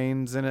moisture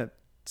veins in it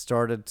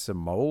started to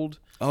mold.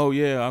 Oh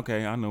yeah,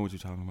 okay, I know what you're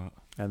talking about.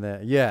 And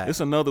then it's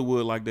another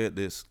wood like that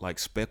that's like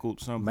speckled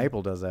something.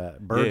 Maple does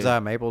that. Bird's eye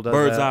maple does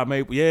Bird's that. eye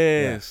maple,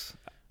 yes.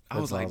 Yeah. I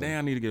was like, awesome. damn,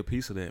 I need to get a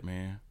piece of that,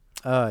 man.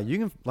 You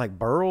can like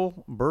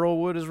burl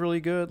wood is really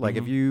good. Like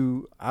if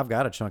I've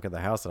got a chunk at the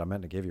house that I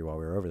meant to give you while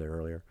we were over there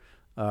earlier.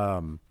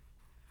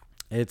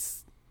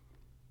 It's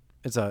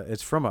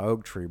from an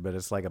oak tree, but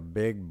it's like a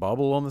big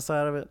bubble on the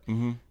side of it.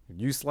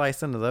 You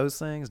slice into those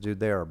things, dude,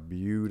 they are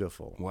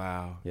beautiful.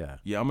 Wow. Yeah.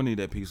 Yeah, I'm gonna need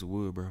that piece of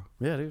wood, bro.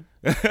 Yeah, dude.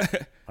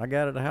 I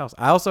got it at the house.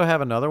 I also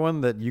have another one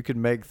that you could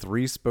make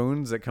 3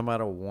 spoons that come out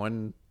of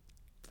one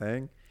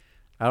thing.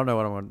 I don't know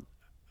what I'm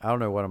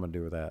gonna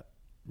do with that.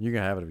 You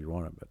can have it if you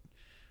want it, but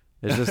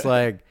it's just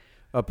like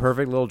a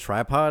perfect little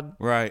tripod.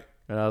 Right.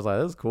 And I was like,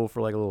 this is cool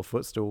for like a little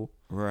footstool.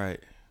 Right.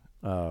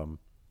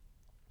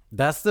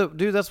 That's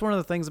one of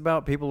the things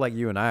about people like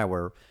you and I,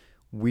 where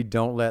we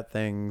don't let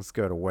things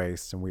go to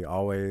waste, and we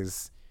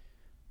always,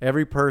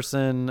 every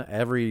person,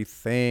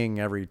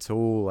 everything, every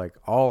tool, like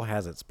all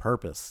has its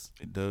purpose.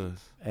 It does.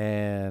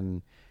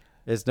 And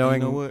it's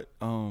knowing. You know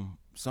what?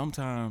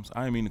 Sometimes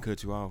I didn't mean to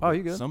cut you off. Oh,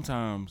 you good?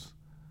 Sometimes,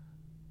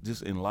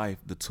 just in life,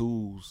 the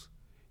tools,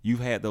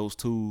 you've had those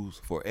tools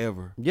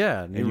forever.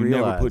 Yeah, and you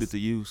never put it to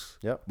use.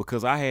 Yep.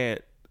 Because I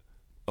had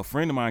a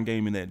friend of mine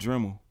gave me that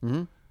Dremel.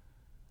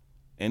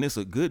 And it's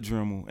a good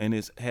Dremel, and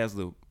it has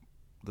the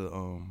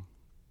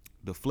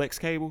flex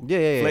cable,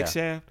 flex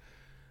shaft.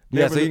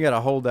 So you got to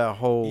hold that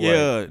whole.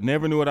 Yeah,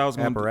 never knew what I was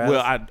going to do. apparatus.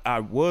 Well, I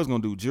was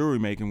going to do jewelry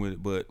making with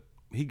it, but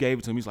he gave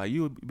it to me. He's like,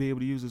 you'll be able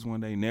to use this one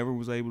day.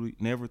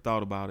 Never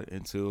thought about it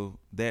until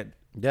that.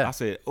 Yeah. I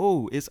said,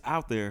 oh, it's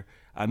out there.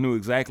 I knew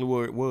exactly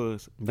where it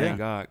was. Thank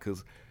God,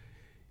 because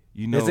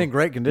it's in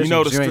great condition.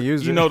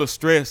 You know the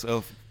stress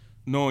of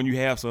knowing you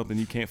have something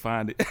you can't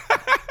find it.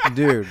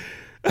 Dude.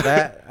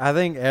 That I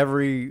think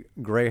every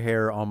gray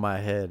hair on my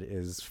head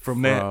is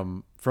from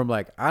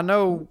like, I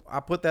know I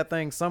put that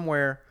thing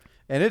somewhere,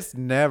 and it's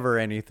never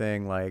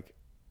anything like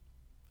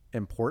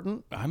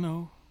important. I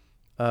know.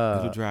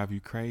 It'll drive you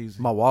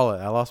crazy. My wallet.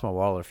 I lost my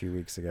wallet a few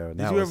weeks ago.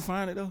 Did you ever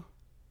find it though?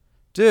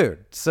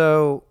 Dude,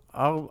 so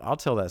I'll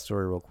tell that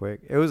story real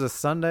quick. It was a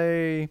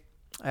Sunday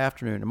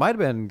afternoon. It might have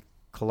been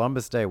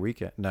Columbus Day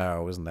weekend.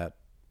 No, it wasn't that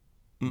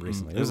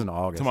recently. It was in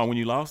August. Talking about when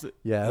you lost it?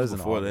 Yeah, it was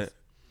before in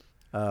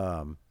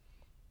August.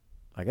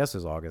 I guess it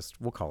was August.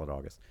 We'll call it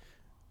August.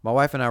 My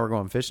wife and I were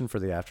going fishing for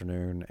the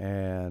afternoon,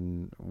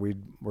 and we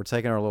were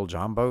taking our little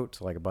John boat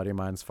to like a buddy of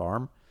mine's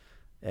farm.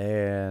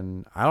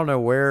 And I don't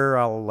know where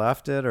I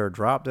left it or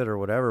dropped it or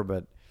whatever,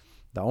 but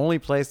the only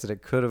place that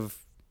it could have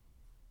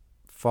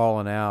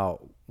fallen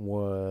out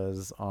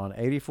was on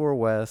 84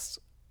 West.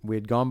 We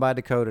had gone by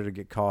Dakota to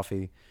get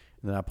coffee,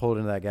 and then I pulled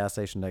into that gas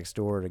station next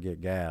door to get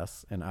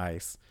gas and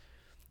ice.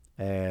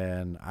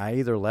 And I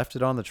either left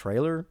it on the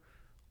trailer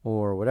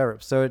or whatever.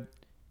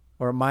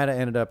 Or it might have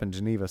ended up in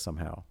Geneva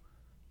somehow,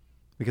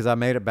 because I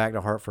made it back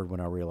to Hartford when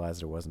I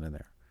realized it wasn't in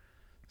there.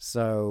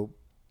 So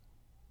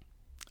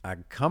I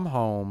come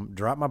home,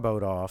 drop my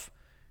boat off,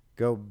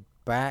 go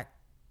back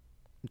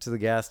to the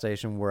gas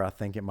station where I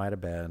think it might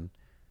have been,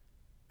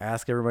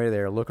 ask everybody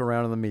there, look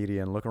around in the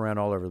median, look around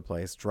all over the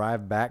place,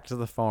 drive back to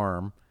the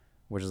farm,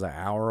 which is an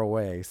hour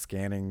away,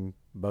 scanning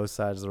both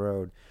sides of the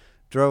road,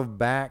 drove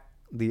back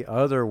the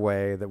other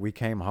way that we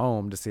came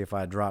home to see if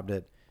I dropped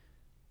it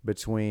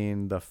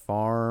between the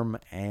farm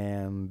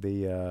and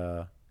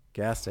the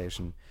gas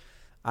station.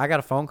 I got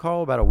a phone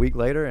call about a week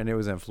later, and it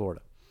was in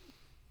Florida.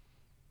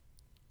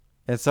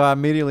 And so I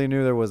immediately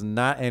knew there was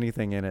not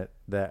anything in it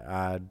that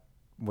I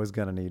was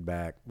going to need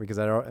back, because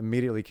I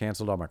immediately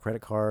canceled all my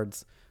credit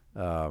cards,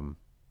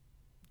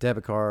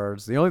 debit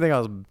cards. The only thing I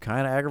was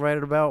kind of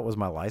aggravated about was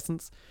my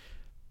license,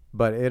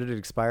 but it had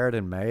expired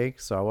in May,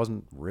 so I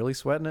wasn't really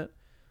sweating it.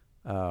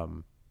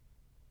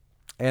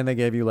 And they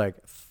gave you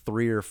like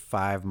 3 or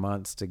 5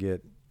 months to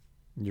get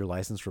your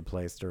license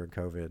replaced during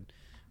COVID,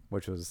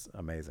 which was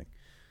amazing.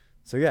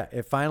 So yeah,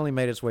 it finally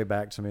made its way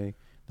back to me.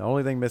 The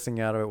only thing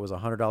missing out of it was a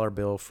 $100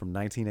 bill from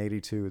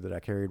 1982 that I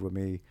carried with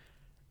me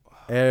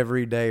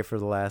every day for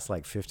the last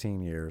like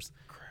 15 years.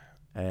 Crap.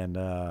 And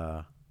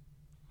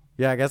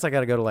yeah, I guess I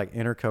got to go to like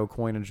Interco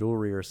Coin and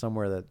Jewelry or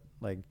somewhere that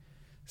like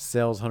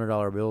sells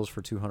 $100 bills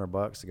for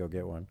 $200 to go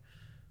get one.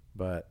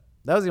 But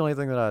that was the only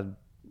thing that I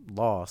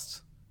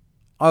lost.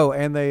 Oh,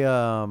 and they,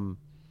 I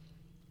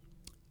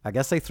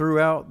guess they threw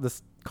out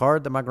this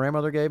card that my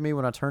grandmother gave me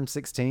when I turned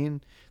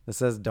 16 that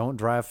says, don't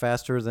drive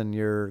faster than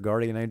your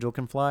guardian angel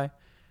can fly.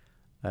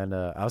 And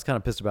I was kind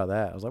of pissed about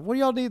that. I was like, what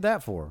do y'all need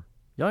that for?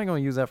 Y'all ain't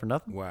going to use that for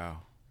nothing. Wow.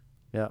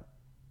 Yeah.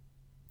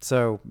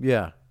 So,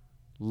 yeah,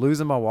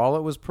 losing my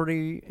wallet was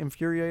pretty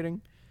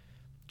infuriating.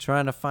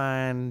 Trying to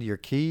find your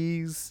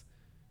keys.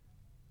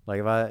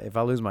 Like if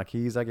I lose my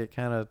keys, I get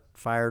kind of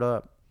fired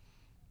up.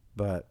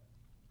 But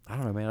I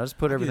don't know, man. I just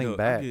put everything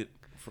back. I get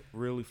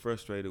really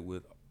frustrated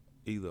with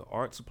either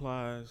art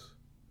supplies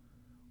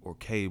or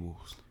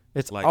cables.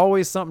 It's like,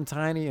 always something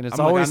tiny, and it's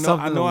always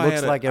something that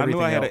looks like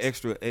everything else. I know I had an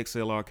extra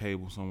XLR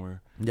cable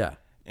somewhere. Yeah.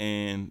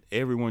 And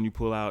every one you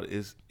pull out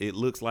it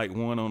looks like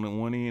one on the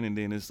one end, and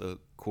then it's a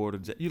quarter.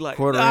 You like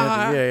quarter inch?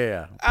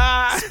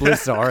 Yeah.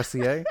 Splits to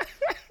RCA.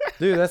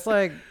 Dude, that's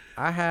like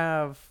I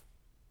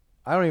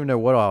don't even know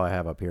what all I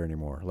have up here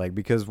anymore. Like,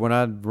 because when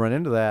I run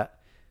into that,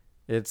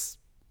 I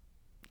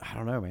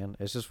don't know, man.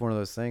 It's just one of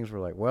those things where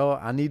like, well,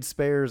 I need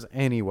spares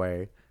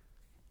anyway.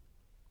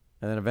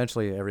 And then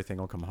eventually everything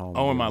will come home.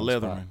 Oh, and my Leatherman.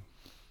 Spot.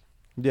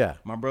 Yeah.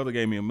 My brother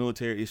gave me a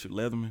military issued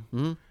Leatherman.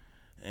 Mm-hmm.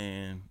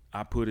 And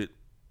I put it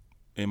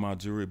in my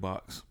jewelry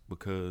box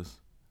because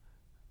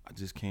I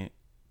just can't.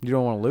 You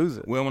don't want to lose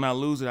it. Well, when I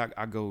lose it,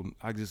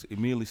 I just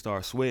immediately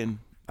start sweating.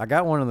 I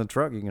got one in the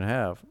truck you can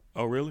have.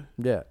 Oh, really?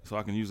 Yeah. So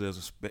I can use it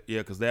as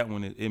because that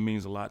one, it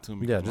means a lot to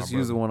me. Yeah, just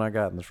use the one I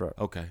got in the truck.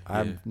 Okay.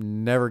 I'm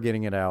never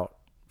getting it out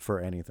for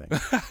anything.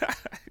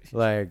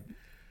 Like,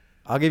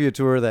 I'll give you a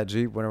tour of that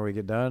Jeep whenever we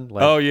get done.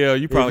 Like, oh, yeah,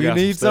 you probably got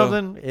if you need some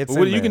something, it's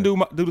well, in you there.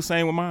 can do the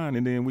same with mine,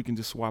 and then we can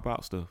just swap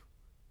out stuff.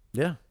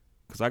 Yeah.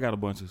 Because I got a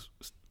bunch of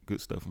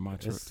good stuff in my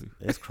truck, too.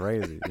 It's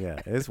crazy.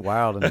 Yeah, it's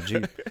wild in the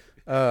Jeep.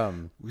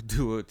 We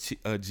do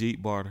a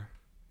Jeep barter.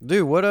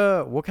 Dude, what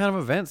kind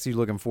of events are you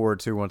looking forward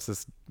to once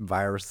this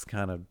virus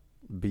kind of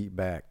beat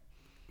back?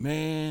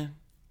 Man,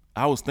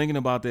 I was thinking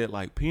about that,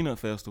 like Peanut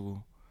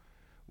Festival,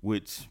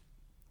 which,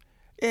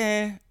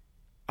 I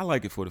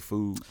like it for the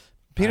food.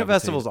 Peanut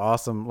Festival's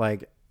awesome.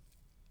 Like,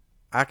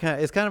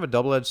 it's kind of a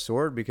double-edged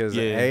sword because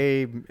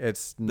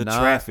it's the not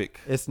traffic.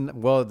 It's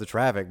the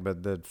traffic,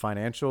 but the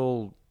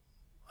financial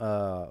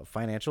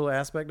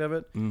aspect of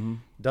it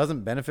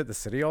doesn't benefit the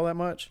city all that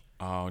much.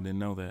 Oh, I didn't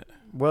know that.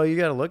 Well, you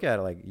got to look at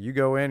it like you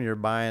go in, you're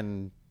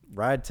buying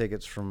ride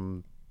tickets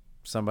from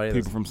somebody,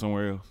 people from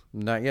somewhere else.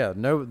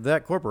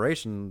 That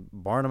corporation,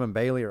 Barnum and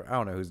Bailey, or I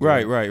don't know who's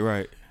right.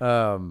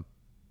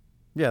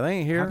 Yeah, they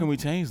ain't here. How can we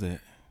change that?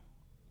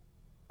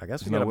 I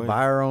guess we got to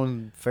buy our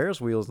own Ferris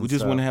wheels. And we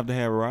just stuff. wouldn't have to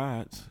have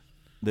rides.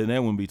 Then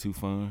that wouldn't be too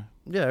fun.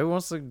 Yeah, who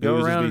wants to go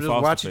around and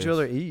just watch each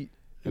other eat?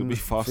 It would be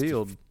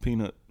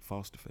Peanut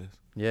Foster Fest.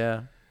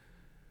 Yeah.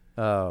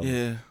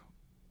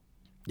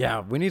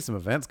 Yeah, we need some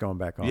events going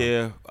back on.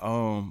 Yeah.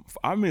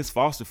 I miss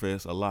Foster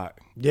Fest a lot.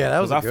 Yeah, that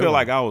was. I feel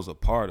like I was a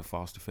part of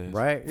Foster Fest,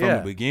 right? From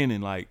the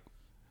beginning. Like,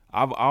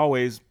 I've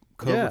always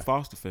covered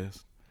Foster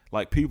Fest.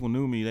 Like, people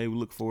knew me; they would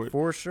look for it.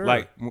 For sure.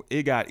 Like,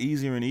 it got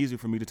easier and easier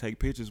for me to take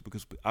pictures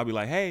because I'd be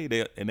like, "Hey,"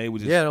 and they would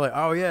just they're like,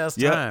 "Oh yeah, it's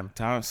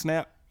time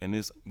snap," and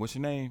this, what's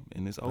your name?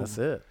 And it's over. That's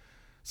it.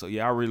 So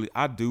yeah,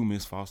 I do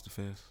miss Foster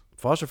Fest.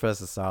 Foster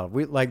Fest is solid.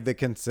 We like the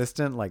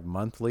consistent like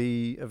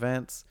monthly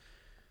events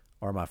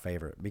are my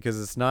favorite because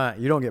it's not,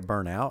 you don't get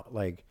burnt out.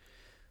 Like,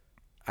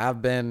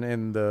 I've been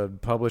in the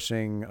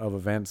publishing of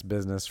events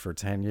business for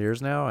 10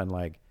 years now, and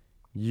like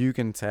you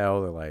can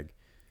tell that like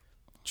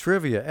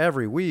trivia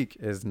every week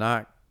is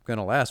not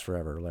gonna last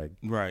forever. Like,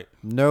 right.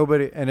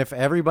 Nobody, and if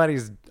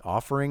everybody's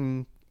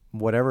offering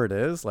whatever it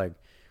is, like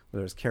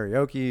whether it's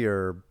karaoke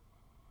or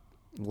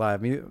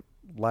live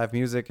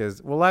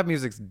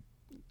music's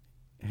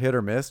hit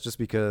or miss, just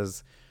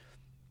because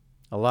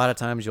a lot of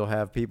times you'll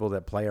have people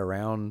that play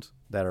around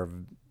that are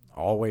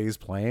always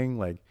playing.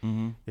 Like,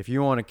 if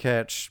you want to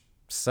catch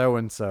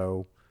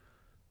so-and-so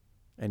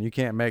and you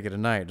can't make it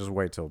tonight, just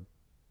wait till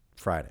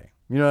Friday.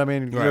 You know what I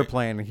mean? Right. You're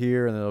playing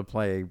here and they'll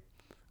play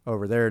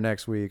over there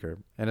next week,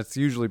 and it's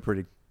usually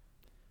pretty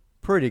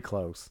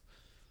close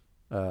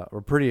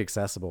or pretty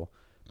accessible.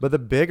 But the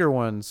bigger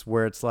ones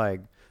where it's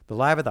like the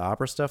Live at the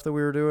Opera stuff that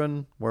we were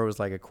doing, where it was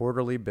like a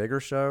quarterly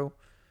bigger show,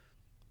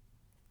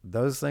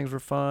 those things were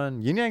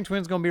fun. Yin Yang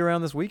Twins going to be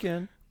around this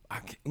weekend.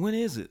 When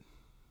is it?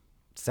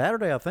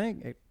 Saturday, I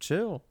think.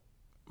 Chill.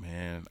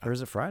 Man. Or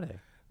is it Friday?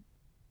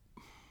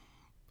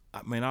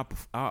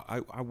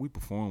 We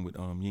performed with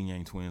Yin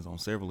Yang Twins on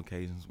several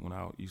occasions when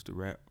I used to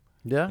rap.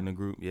 Yeah. In the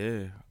group.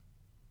 Yeah.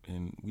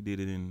 And we did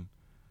it in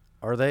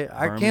Are they?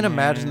 Birmingham. I can't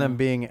imagine them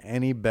being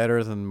any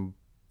better than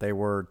they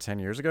were 10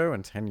 years ago.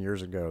 And 10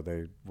 years ago,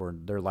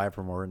 their live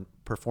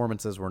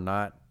performances were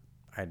not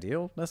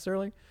ideal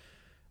necessarily.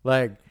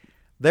 Like,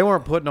 they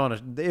weren't putting on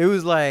it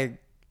was like.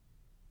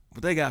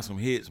 But they got some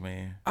hits,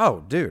 man.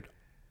 Oh, dude.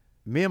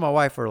 Me and my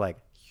wife were like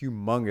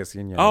humongous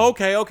Yin Yang. Oh,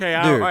 okay.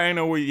 Dude. I ain't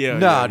know where. Yeah.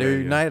 Nah,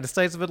 dude. United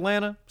States of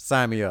Atlanta,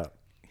 sign me up.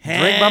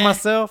 Drink by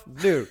myself,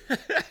 dude.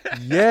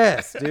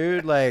 Yes,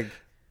 dude. Like,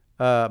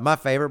 my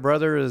favorite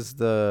brother is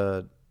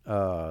the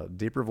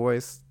deeper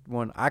voice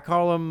one. I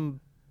call him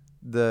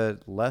the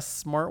less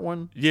smart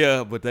one.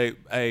 Yeah, but they're.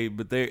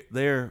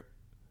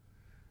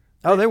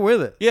 Oh, they're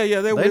with it.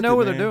 Yeah, they're with it. They know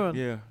what man. they're doing.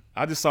 Yeah,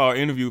 I just saw an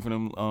interview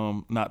from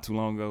them not too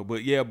long ago.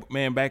 But yeah,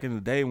 man, back in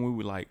the day when we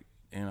were like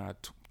in our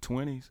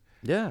 20s,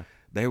 yeah,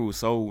 they were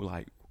so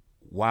like,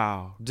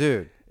 wow,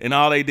 dude. And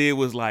all they did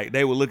was like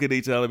they would look at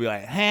each other and be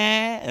like, huh?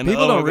 And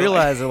people don't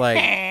realize that like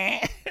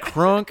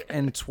crunk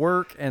and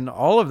twerk and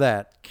all of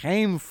that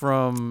came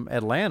from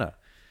Atlanta.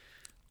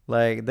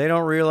 Like, they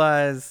don't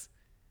realize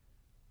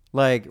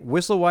Like,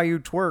 Whistle While You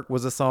Twerk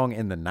was a song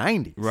in the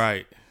 90s.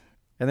 Right.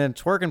 And then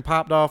twerking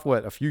popped off,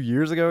 a few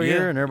years ago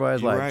here? And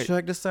everybody's like, right.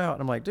 check this out.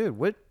 And I'm like, dude,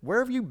 where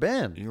have you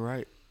been? You're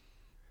right.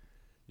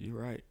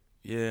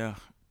 Yeah.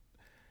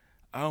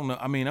 I don't know.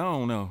 I mean, I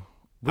don't know.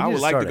 I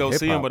would like to go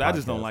see him, but I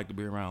just don't like to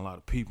be around a lot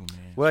of people,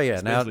 man. Well, yeah,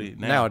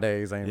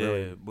 nowadays ain't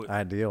really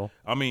ideal.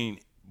 I mean,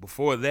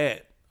 before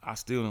that, I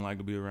still didn't like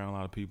to be around a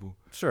lot of people.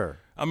 Sure.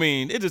 I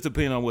mean, it just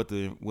depends on what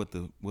the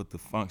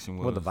function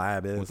was. What the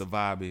vibe is. What the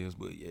vibe is,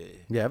 but yeah.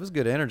 Yeah, it was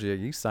good energy.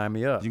 You sign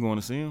me up. You going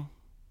to see him?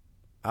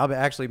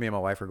 Actually, me and my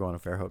wife are going to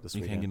Fairhope this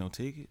weekend. You can't get no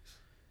tickets?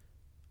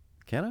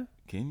 Can I?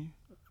 Can you?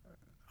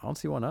 I don't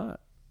see why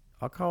not.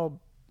 I'll call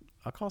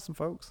some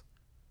folks.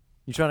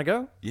 You trying to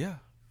go? Yeah.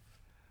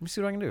 Let me see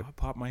what I can do. I'll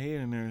pop my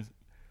head in there and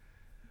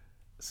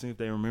see if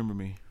they remember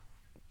me.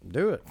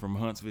 Do it. From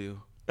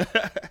Huntsville.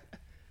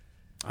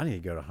 I need to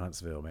go to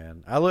Huntsville,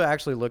 man. I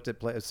actually looked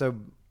at so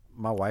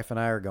my wife and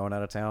I are going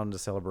out of town to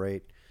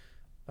celebrate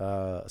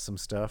some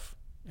stuff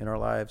in our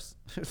lives.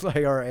 It's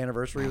like our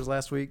anniversary was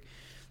last week,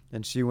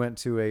 and she went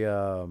to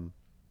a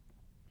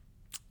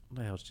what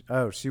the hell?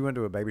 She went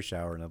to a baby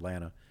shower in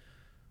Atlanta,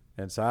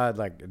 and so I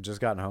had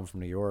just gotten home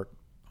from New York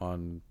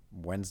on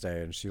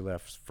Wednesday, and she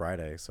left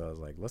Friday. So I was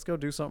like, let's go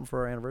do something for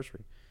our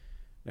anniversary.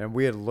 And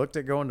we had looked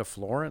at going to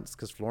Florence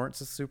because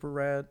Florence is super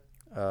rad.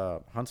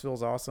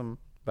 Huntsville's awesome,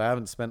 but I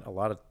haven't spent a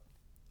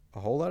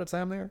whole lot of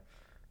time there.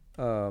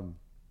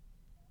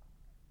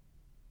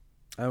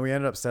 And we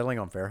ended up settling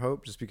on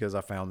Fairhope just because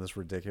I found this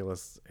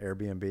ridiculous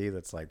Airbnb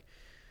that's like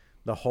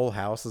the whole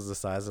house is the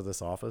size of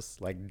this office,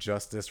 like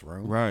just this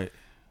room. Right.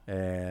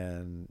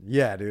 And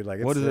yeah, dude,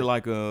 like what is it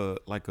like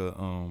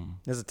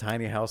It's a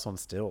tiny house on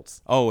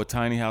stilts. Oh, a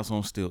tiny house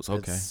on stilts.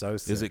 Okay. It's so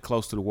sick. Is it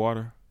close to the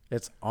water?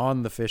 It's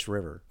on the Fish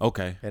River.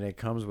 Okay. And it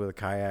comes with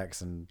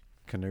kayaks and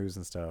canoes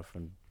and stuff,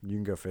 and you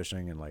can go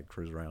fishing and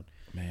cruise around.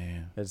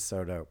 Man, it's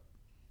so dope.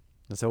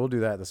 And so we'll do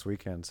that this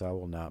weekend. So I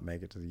will not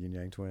make it to the Yin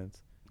Yang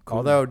Twins. Cool.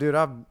 Although, dude,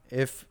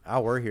 if I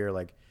were here,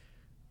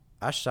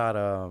 I shot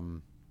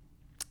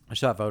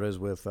photos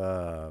with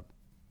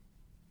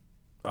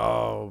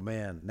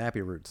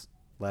Nappy Roots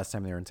last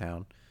time they were in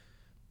town.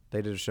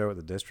 They did a show at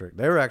the District.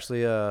 They were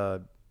actually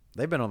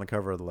they've been on the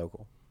cover of the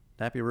Local.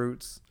 Nappy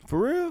Roots. For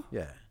real?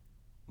 Yeah.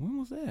 When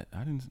was that? I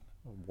didn't.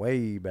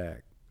 Way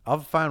back.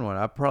 I'll find one.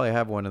 I probably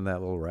have one in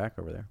that little rack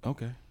over there.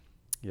 Okay.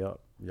 Yep.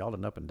 Y'all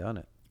done up and done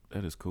it.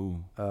 That is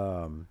cool.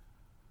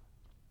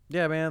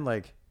 Yeah, man.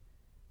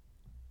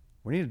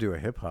 We need to do a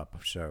hip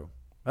hop show.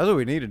 That's what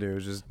we need to do.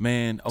 Is just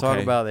talk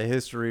about the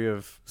history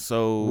of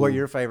what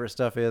your favorite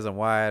stuff is and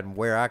why and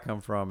where I come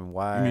from and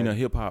why. You mean a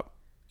hip hop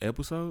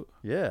episode?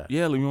 Yeah.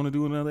 Yeah. You want to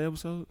do another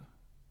episode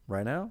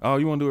right now? Oh,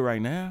 you want to do it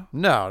right now?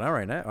 No, not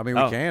right now. I mean,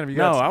 we can. If you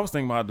got I was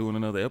thinking about doing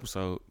another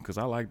episode because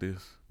I like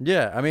this.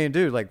 Yeah, I mean,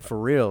 dude, for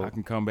real. I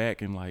can come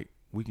back and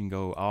we can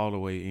go all the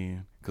way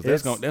in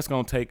because that's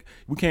gonna take.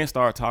 We can't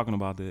start talking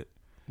about that.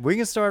 We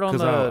can start on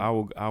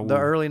the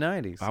early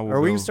 90s, or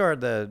we can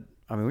start we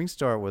can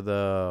start with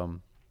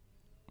Funkmaster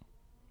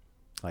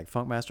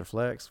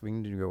Flex. We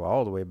can go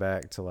all the way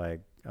back to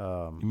you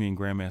mean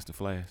Grandmaster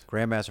Flash?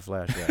 Grandmaster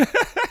Flash, yeah.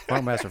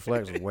 Funkmaster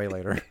Flex was way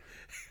later.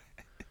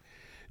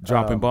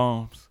 Dropping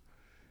bombs.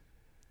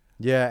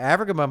 Yeah,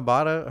 Africa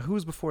Bambaataa. Who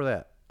was before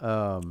that?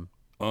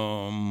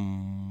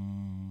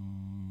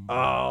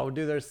 Oh,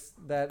 dude, there's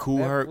that Cool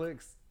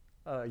Netflix.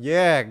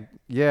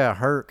 Yeah,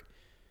 Herc.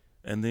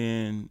 And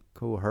then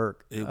Cool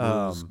Herc. It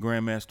was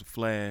Grandmaster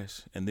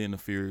Flash, and then the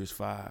Furious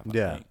 5. I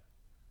think.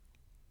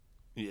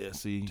 Yeah.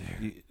 See,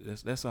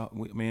 that's all,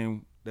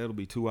 man. That'll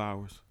be 2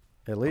 hours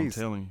at least.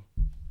 I'm telling you.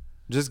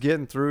 Just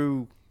getting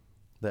through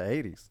the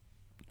 80s.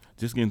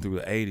 Just getting through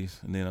the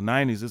 80s, and then the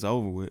 90s is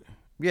over with.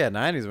 Yeah,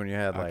 90s when you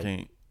had I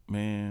can't,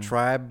 man.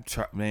 Tribe,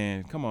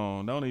 man. Come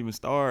on, don't even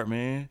start,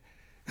 man.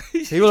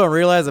 People don't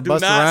realize that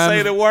Busta Rhymes. Do not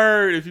say the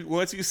word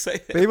once you say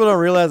it. People don't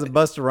realize that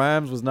Busta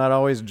Rhymes was not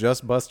always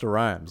just Busta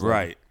Rhymes.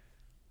 Right.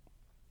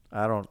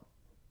 I don't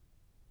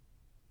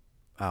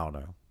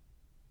know.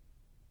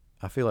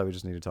 I feel like we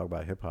just need to talk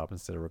about hip hop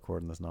instead of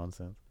recording this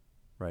nonsense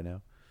right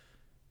now.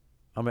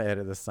 I'm gonna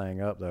edit this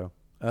thing up though.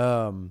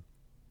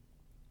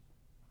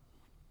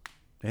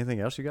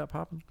 Anything else you got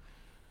popping?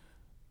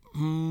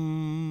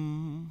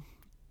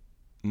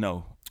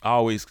 No. I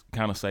always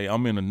kind of say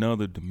I'm in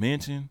another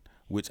dimension,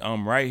 which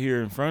I'm right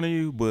here in front of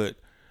you, but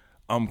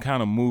I'm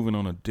kind of moving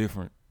on a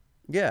different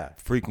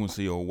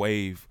frequency or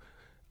wave.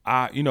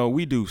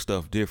 We do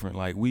stuff different.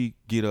 Like we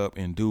get up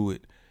and do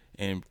it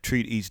and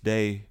treat each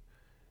day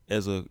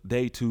as a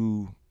day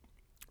to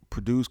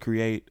produce,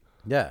 create,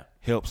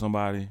 help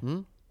somebody,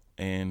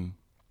 and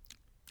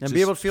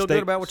be able to feel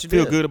good about what you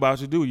do. Feel good about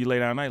what you do. You lay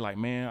down at night like,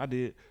 man,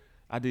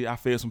 I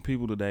fed some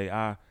people today.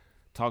 I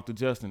talked to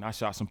Justin. I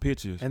shot some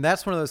pictures. And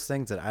that's one of those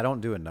things that I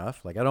don't do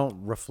enough. I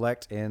don't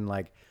reflect in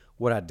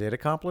what I did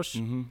accomplish.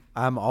 Mm-hmm.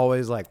 I'm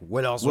always like,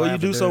 what else? Well, you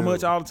do so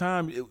much all the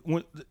time.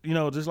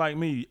 Just like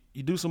me,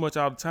 you do so much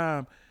all the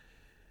time.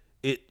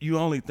 You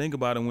only think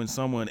about it when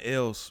someone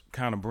else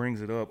kind of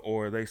brings it up,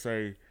 or they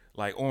say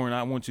like, Orran,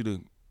 I want you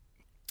to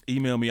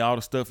email me all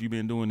the stuff you've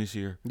been doing this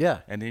year. Yeah.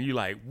 And then you're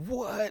like,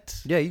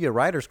 what? Yeah, you get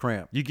writer's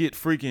cramp. You get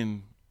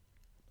freaking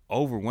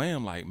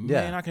overwhelmed. Like,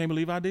 man, I can't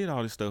believe I did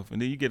all this stuff.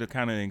 And then you get a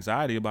kind of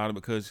anxiety about it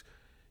because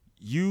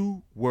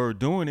you were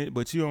doing it,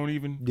 but you don't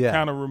even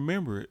kind of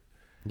remember it.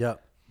 Yeah.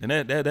 And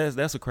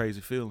that's a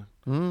crazy feeling.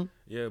 Mm-hmm.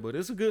 Yeah, but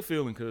it's a good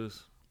feeling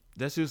because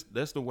that's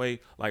the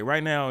way. Like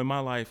right now in my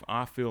life,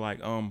 I feel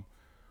like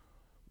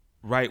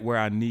right where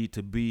I need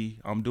to be.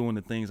 I'm doing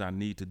the things I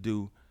need to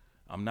do.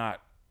 I'm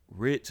not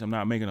rich. I'm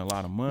not making a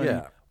lot of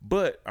money,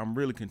 but I'm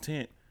really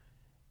content,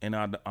 and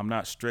I'm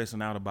not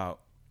stressing out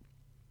about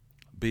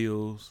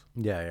bills.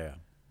 Yeah.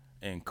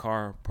 And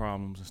car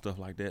problems and stuff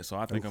like that. So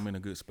I think I'm in a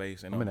good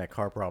space. And I'm in that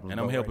car problem. And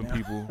I'm helping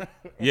people.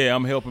 Yeah,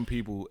 I'm helping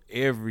people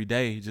every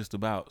day just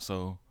about.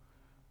 So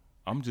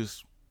I'm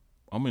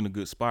in a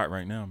good spot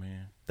right now,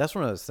 man. That's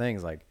one of those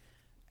things, like,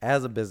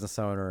 as a business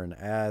owner and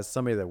as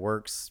somebody that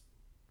works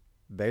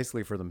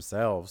basically for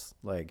themselves,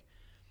 like,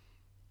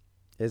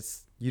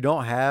 you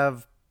don't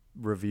have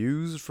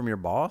reviews from your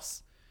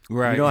boss.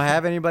 Right. You don't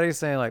have anybody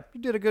saying, like,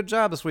 you did a good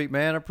job this week,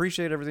 man. I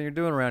appreciate everything you're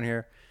doing around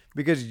here.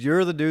 Because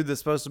you're the dude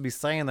that's supposed to be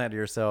saying that to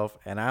yourself,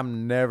 and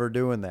I'm never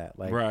doing that.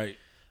 Like, right.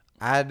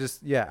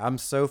 I'm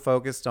so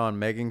focused on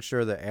making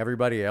sure that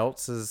everybody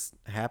else is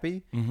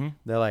happy. Mm-hmm.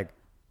 They're like,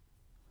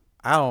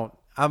 I've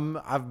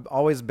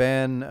always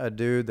been a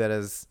dude that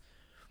is,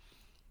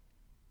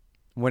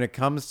 when it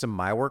comes to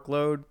my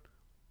workload,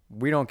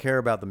 we don't care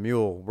about the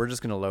mule. We're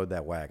just going to load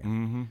that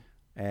wagon.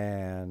 Mm-hmm.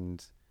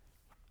 And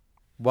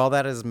while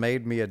that has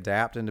made me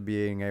adapt into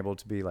being able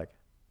to be, like,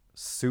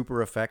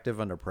 super effective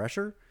under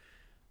pressure,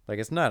 like,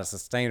 it's not a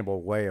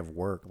sustainable way of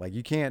work. Like,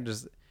 you can't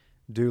just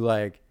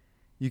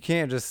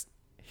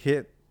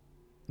hit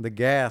the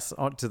gas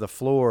onto the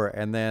floor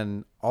and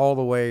then all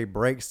the way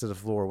brakes to the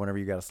floor whenever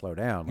you got to slow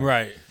down.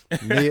 Like,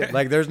 right.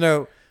 Like, there's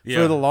no,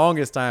 for the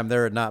longest time,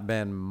 there had not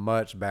been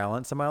much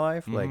balance in my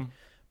life. Mm-hmm. Like,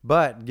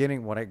 but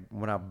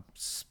when I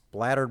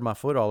splattered my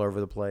foot all over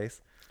the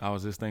place. I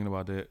was just thinking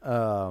about that.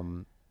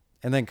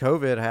 And then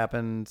COVID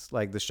happened,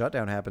 like the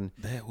shutdown happened.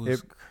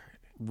 It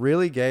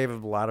really gave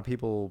a lot of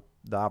people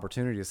the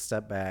opportunity to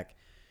step back,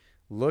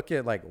 look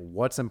at, like,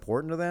 what's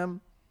important to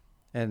them.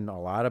 And a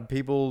lot of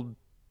people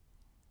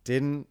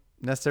didn't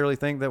necessarily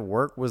think that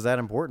work was that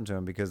important to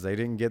them because they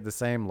didn't get the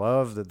same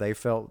love that they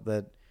felt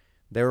that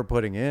they were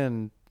putting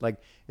in. Like,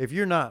 if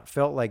you're not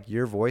felt like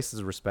your voice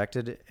is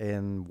respected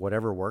in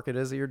whatever work it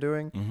is that you're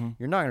doing, mm-hmm.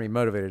 you're not going to be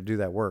motivated to do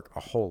that work a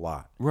whole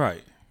lot.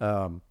 Right.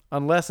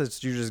 Unless they're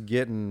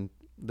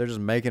just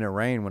making it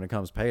rain when it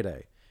comes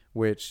payday,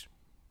 which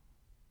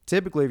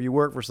typically if you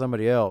work for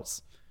somebody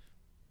else,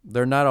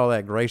 they're not all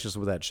that gracious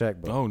with that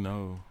checkbook. Oh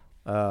no.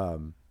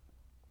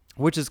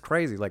 Which is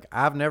crazy. Like,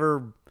 I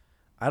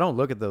don't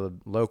look at the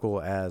local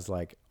as,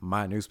 like,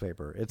 my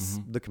newspaper. It's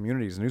mm-hmm. the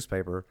community's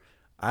newspaper.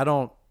 I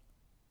don't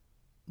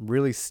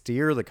really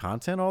steer the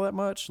content all that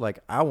much. Like,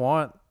 I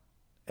want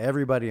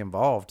everybody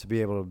involved to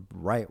be able to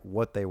write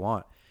what they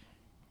want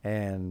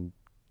and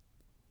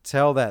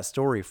tell that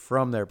story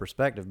from their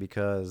perspective,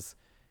 because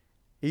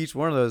each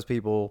one of those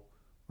people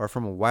are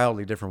from a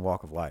wildly different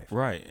walk of life.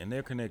 Right. And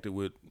they're connected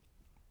with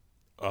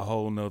a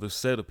whole nother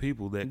set of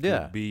people that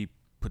could be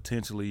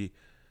potentially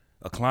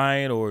a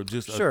client or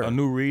just a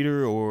new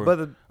reader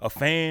or a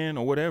fan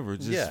or whatever.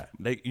 Just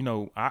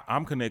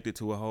I'm connected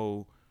to a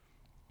whole,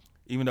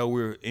 even though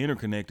we're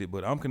interconnected,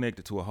 but I'm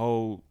connected to a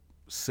whole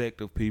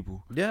sect of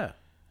people. Yeah.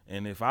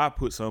 And if I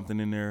put something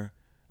in there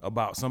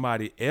about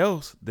somebody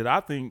else that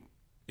I think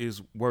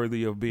is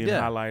worthy of being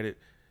highlighted,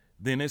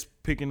 then it's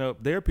picking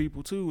up their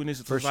people too. And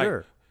it's for like,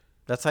 sure.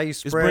 That's how you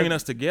spread. It's bringing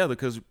us together,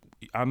 because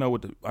I know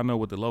what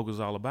the logo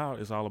is all about.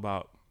 It's all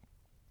about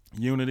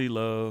unity,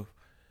 love,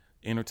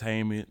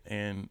 entertainment,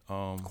 and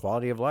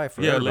quality of life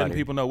for everybody. Letting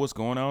people know what's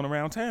going on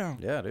around town.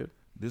 Yeah, dude.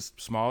 This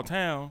small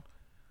town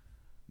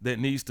that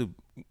needs to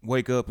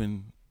wake up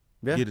and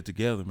get it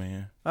together,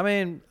 man. I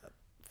mean,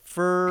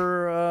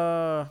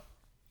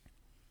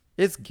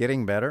 it's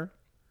getting better.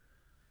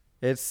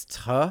 It's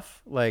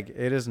tough. Like,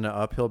 it is an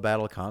uphill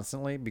battle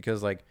constantly,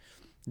 because, like,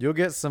 you'll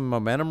get some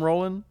momentum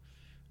rolling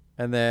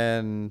and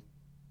then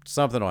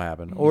something will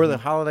happen. Mm-hmm. Or the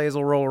holidays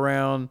will roll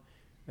around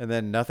and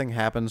then nothing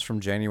happens from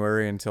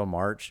January until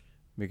March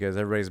because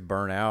everybody's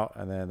burnt out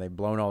and then they've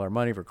blown all their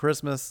money for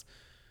Christmas.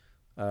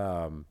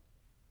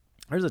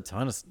 There's a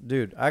ton of...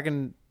 Dude,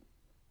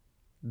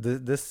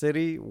 this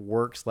city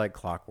works like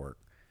clockwork.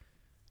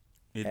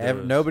 It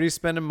does. Nobody's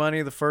spending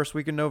money the first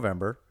week in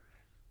November.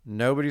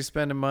 Nobody's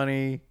spending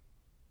money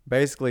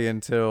basically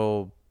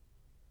until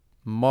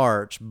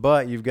March,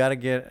 but you've got to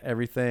get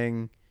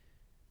everything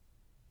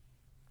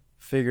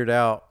figured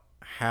out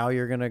how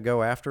you're going to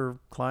go after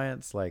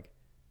clients, like,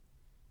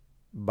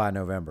 by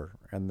November.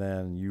 And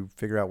then you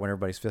figure out when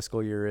everybody's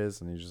fiscal year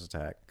is and you just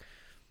attack.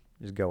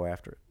 You just go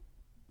after it.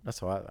 That's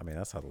how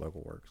that's how the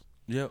local works.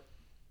 Yep.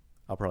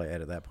 I'll probably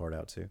edit that part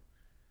out too.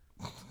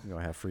 You're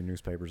going to have free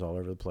newspapers all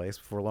over the place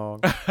before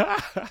long.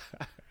 But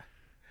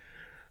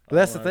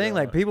that's the thing. God.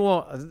 Like,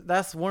 people,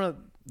 that's one of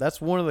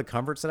the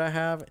comforts that I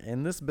have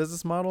in this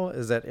business model,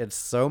 is that it's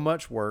so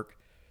much work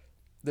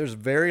there's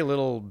very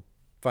little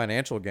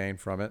financial gain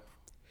from it,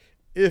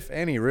 if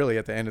any, really,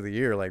 at the end of the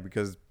year. Like,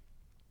 because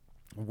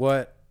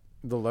what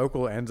the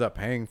local ends up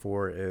paying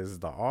for is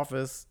the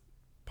office,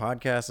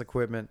 podcast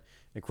equipment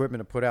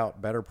to put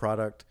out better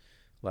product.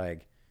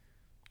 Like,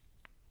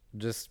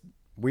 just,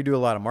 we do a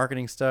lot of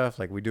marketing stuff.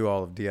 Like, we do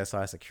all of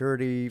DSI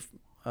security,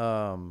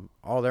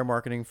 all their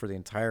marketing for the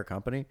entire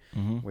company.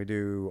 Mm-hmm. We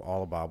do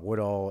all of Bob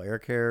Woodall Air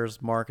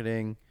Care's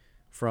marketing,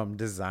 from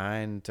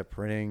design to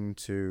printing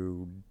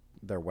to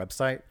their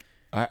website.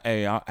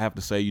 I have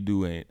to say, you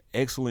do an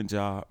excellent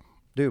job.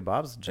 Dude,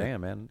 Bob's a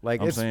jam, man.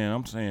 Like,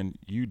 I'm saying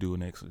you do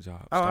an excellent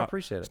job. Oh, I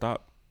appreciate it.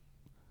 Stop.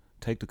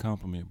 Take the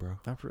compliment, bro.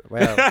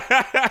 Well,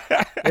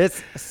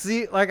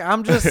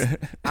 I'm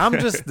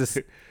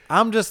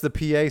just the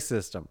PA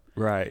system.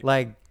 Right.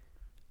 Like,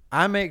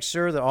 I make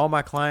sure that all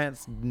my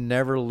clients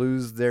never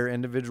lose their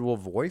individual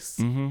voice,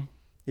 mm-hmm.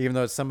 even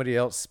though it's somebody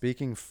else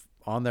speaking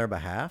on their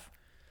behalf.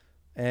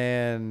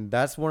 And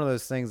that's one of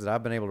those things that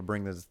I've been able to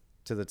bring this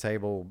to the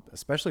table,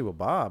 especially with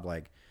Bob.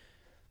 Like,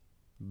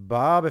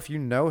 Bob, if you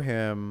know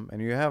him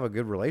and you have a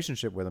good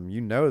relationship with him, you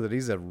know that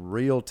he's a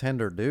real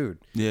tender dude.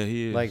 Yeah,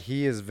 he is. Like,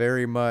 he is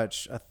very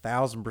much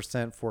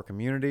 1,000% for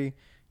community.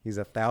 He's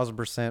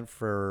 1,000%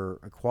 for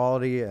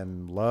equality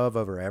and love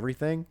over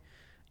everything.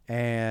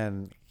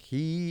 And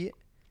he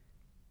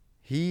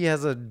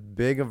has a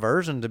big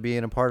aversion to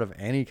being a part of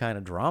any kind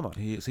of drama.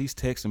 He's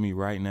texting me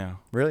right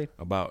now. Really?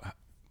 About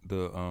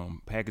the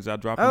package I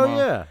dropped him off. Oh,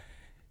 yeah.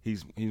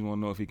 He's want to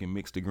know if he can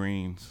mix the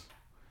greens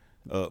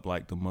up,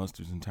 like the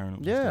mustards and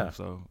turnips. Yeah. And stuff.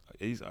 So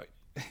he's like,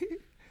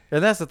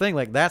 and that's the thing.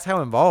 Like, that's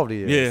how involved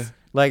he is. Yeah.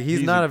 Like,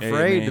 he's not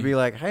afraid to be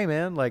like, hey,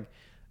 man, like,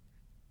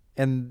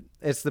 and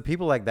it's the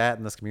people like that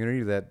in this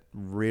community that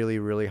really,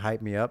 really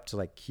hype me up to,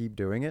 like, keep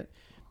doing it.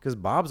 Because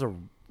Bob's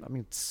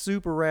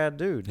super rad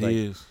dude. Like,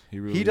 he is.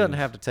 He really He doesn't is.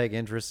 have to take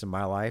interest in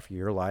my life,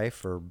 your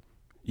life, or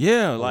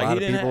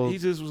like, he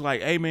just was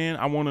like, hey, man,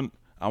 I want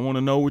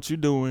to know what you're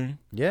doing.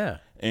 Yeah.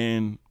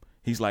 And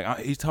he's like,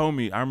 he told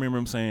me, I remember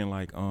him saying,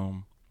 like,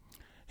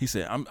 he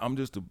said, I'm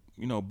just a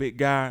big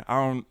guy.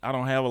 I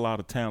don't have a lot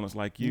of talents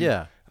like you.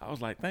 Yeah. I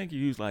was like, thank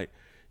you. He was like,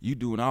 you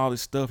doing all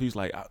this stuff. He's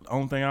like, the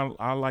only thing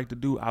I like to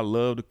do, I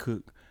love to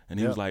cook. And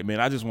he was like,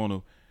 man, I just want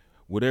to,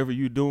 whatever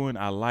you're doing,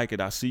 I like it.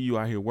 I see you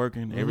out here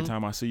working. Mm-hmm. Every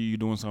time I see you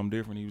doing something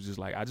different. He was just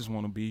like, I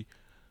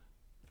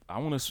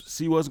want to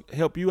see what's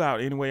help you out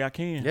any way I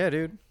can. Yeah,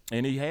 dude.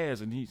 And he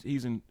has, and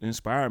he's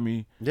inspired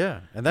me.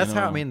 Yeah, and that's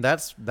how,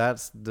 that's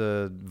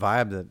the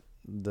vibe that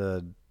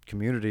the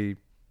community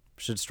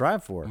should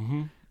strive for.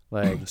 Mm-hmm.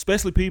 Like,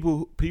 especially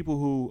people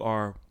who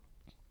are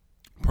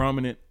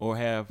prominent or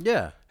have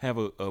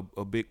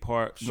a big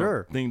part,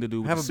 thing to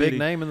do with have the a city. Big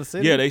name in the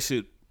city. Yeah, they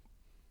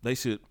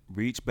should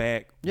reach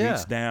back,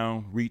 reach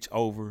down, reach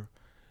over.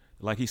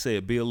 Like he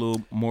said, be a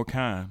little more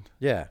kind.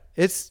 Yeah,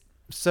 it's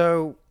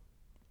so.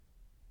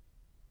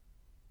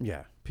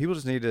 Yeah, people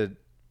need to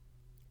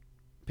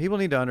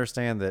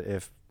understand that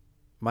if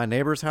my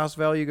neighbor's house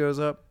value goes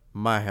up,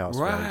 my house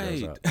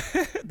value goes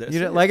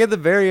up. Like, at the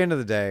very end of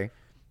the day,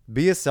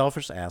 be a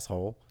selfish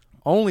asshole.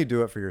 Only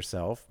do it for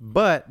yourself,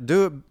 but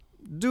do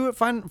it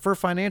for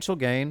financial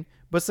gain,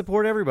 but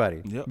support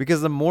everybody. Yep.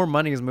 Because the more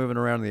money is moving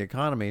around in the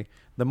economy,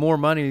 the more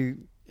money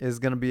is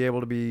going to be able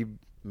to be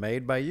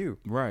made by you.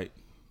 Right.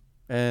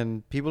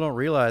 And people don't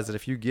realize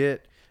that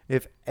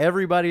if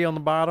everybody on the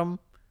bottom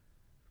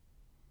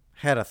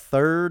had a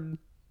third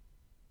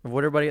of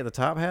what everybody at the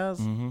top has,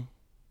 mm-hmm.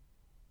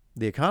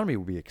 the economy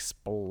would be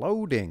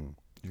exploding.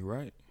 You're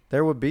right.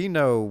 There would be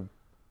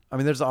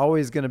there's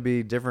always going to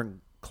be different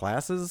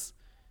classes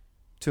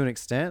to an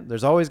extent.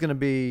 There's always going to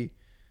be,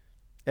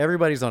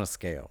 everybody's on a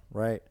scale,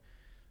 right?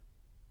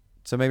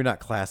 So maybe not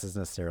classes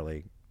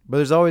necessarily, but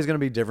there's always going to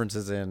be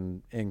differences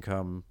in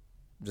income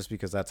just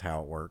because that's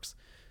how it works.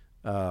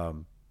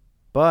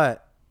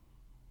 But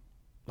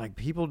like,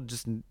 people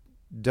just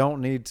don't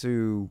need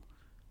to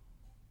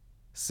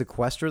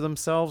sequester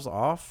themselves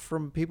off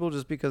from people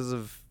just because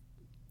of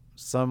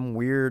some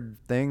weird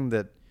thing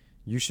that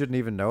you shouldn't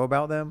even know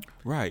about them.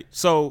 Right.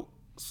 So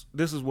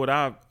this is what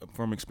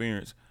from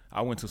experience,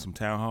 I went to some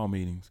town hall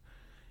meetings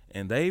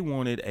and they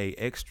wanted a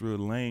extra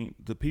lane.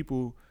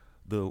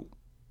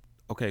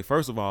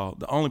 First of all,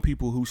 the only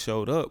people who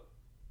showed up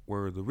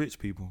were the rich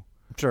people.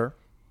 Sure.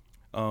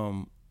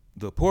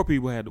 The poor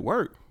people had to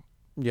work.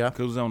 Yeah.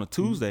 Because it was on a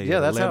Tuesday.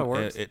 Yeah, that's how it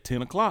works. At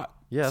 10 o'clock.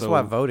 Yeah, that's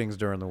why voting's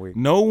during the week.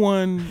 No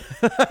one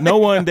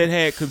that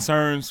had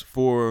concerns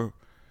for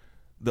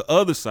the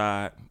other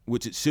side,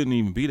 which it shouldn't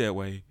even be that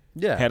way,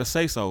 had a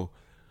say so.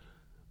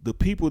 The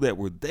people that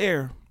were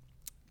there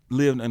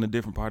lived in a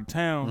different part of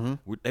town.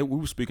 Mm-hmm. We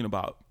were speaking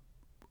about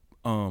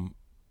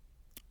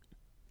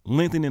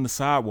lengthening the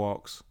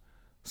sidewalks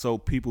so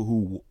people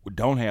who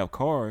don't have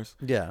cars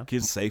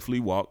can safely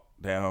walk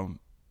down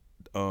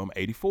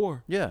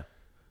 84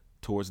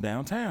 towards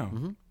downtown.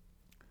 Mm-hmm.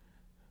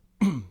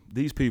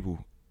 These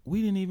people,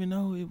 we didn't even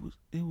know it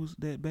was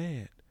that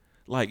bad.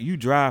 Like, you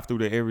drive through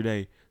there every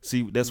day.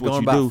 See, that's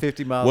what you do.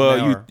 50 miles an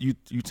hour.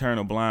 You turn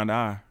a blind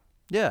eye.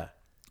 Yeah.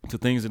 to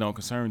things that don't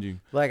concern you.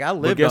 Like I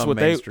lived on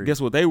Main Street.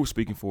 Guess what they were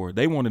speaking for?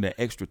 They wanted an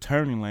extra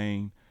turning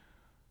lane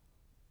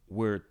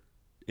where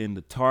in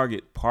the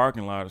Target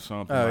parking lot or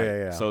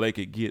something. So they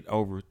could get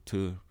over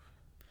to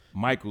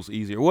Michael's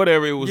easier,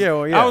 whatever it was.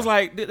 I was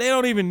like, they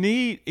don't even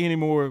need any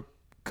more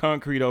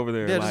concrete over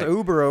there. Yeah, like, just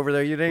Uber over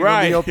there. You ain't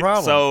gonna be no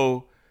problem.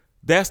 So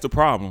that's the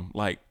problem.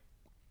 Like,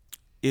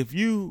 if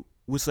you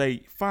would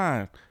say,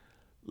 fine,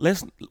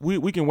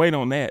 we can wait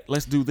on that.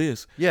 Let's do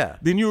this. Yeah.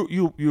 Then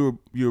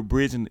you're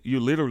bridging.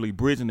 You're literally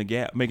bridging the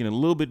gap, making it a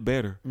little bit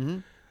better. Mm-hmm.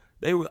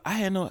 I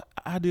had no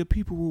idea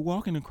people were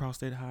walking across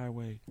that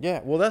highway.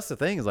 Yeah. Well, that's the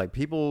thing is like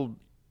people,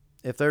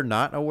 if they're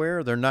not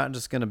aware, they're not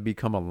just going to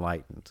become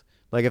enlightened.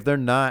 Like if they're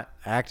not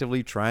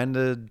actively trying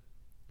to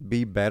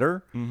be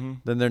better, mm-hmm.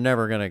 then they're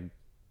never going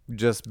to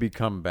just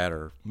become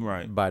better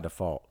by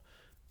default.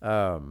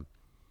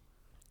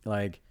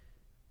 Like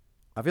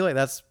I feel like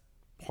that's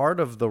part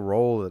of the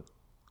role that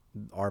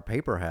our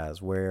paper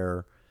has,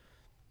 where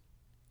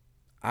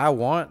I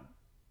want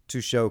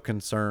to show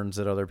concerns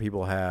that other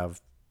people have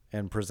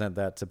and present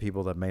that to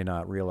people that may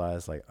not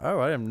realize, like, oh,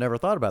 I never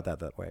thought about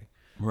that way.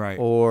 Right.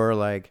 Or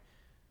like,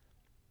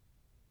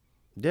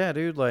 yeah,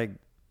 dude, like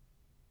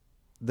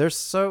there's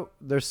so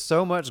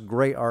much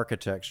great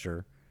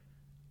architecture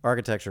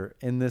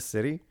in this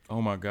city.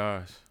 Oh my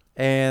gosh.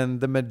 And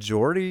the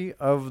majority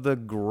of the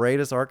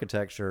greatest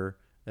architecture,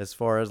 as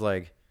far as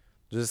like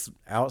just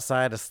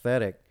outside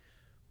aesthetic,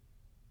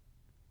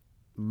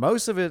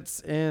 most of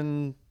it's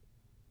in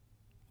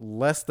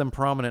less than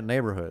prominent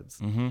neighborhoods.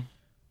 Mm-hmm.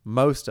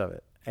 Most of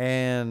it.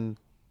 And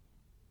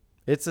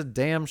it's a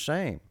damn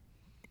shame.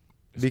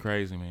 It's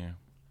crazy, man.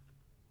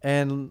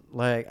 And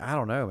like, I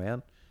don't know,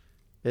 man.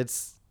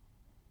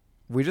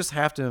 We just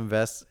have to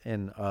invest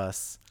in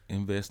us.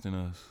 Invest in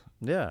us.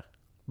 Yeah.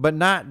 But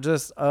not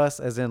just us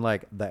as in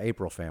like the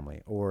April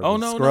family or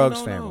the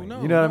Scruggs family.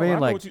 You know what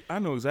I mean? I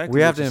know exactly.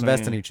 We have to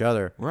invest in each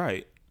other.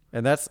 Right.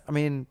 And that's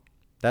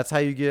how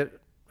you get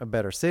a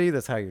better city.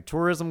 That's how your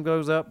tourism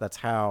goes up. That's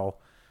how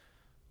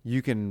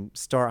you can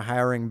start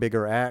hiring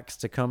bigger acts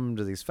to come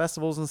to these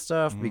festivals and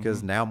stuff, mm-hmm.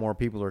 because now more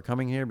people are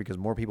coming here because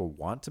more people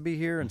want to be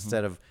here, mm-hmm.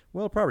 instead of,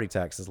 well, property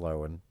tax is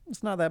low and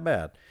it's not that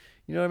bad.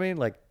 You know what I mean?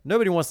 Like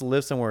nobody wants to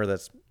live somewhere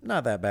that's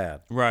not that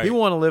bad. Right. People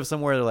want to live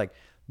somewhere they're like,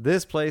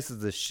 this place is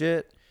the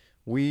shit.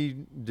 We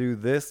do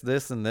this,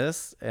 and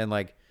this. And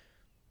like,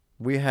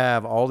 we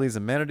have all these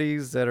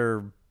amenities that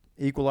are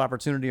equal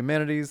opportunity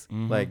amenities.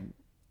 Mm-hmm. Like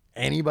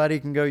anybody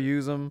can go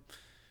use them.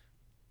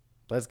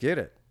 Let's get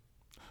it.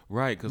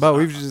 Right. But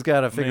we've just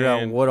got to figure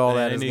out what all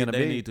that is going to be.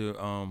 They need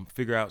to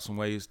figure out some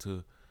ways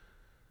to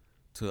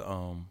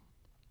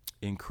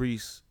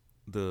increase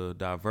the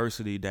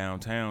diversity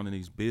downtown in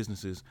these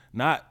businesses.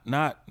 Not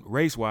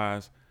race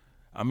wise.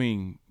 I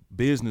mean,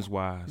 business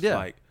wise. Yeah.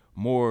 Like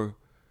more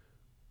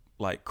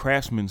like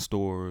craftsman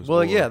stores.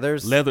 Well, yeah,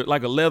 there's leather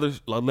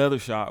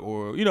shop,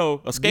 or a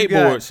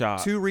skateboard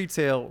shop. Two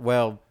retail.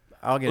 Well,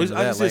 I'll get into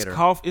that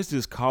later. It's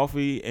just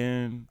coffee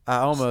and I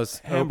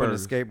almost opened a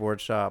skateboard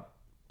shop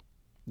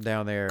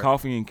down there.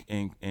 Coffee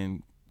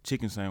and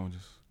chicken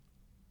sandwiches.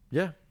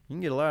 Yeah, you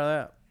can get a lot of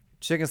that.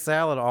 Chicken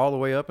salad all the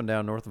way up and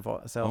down North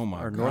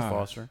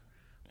Foster.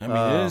 I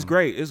mean, it's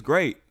great. It's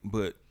great,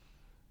 but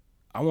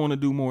I want to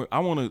do more. I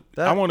want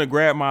to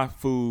grab my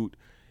food,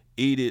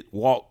 eat it,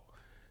 walk,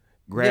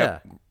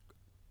 grab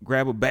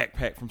a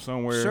backpack from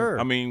somewhere. Sure.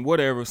 I mean,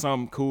 whatever.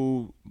 Some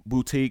cool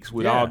boutiques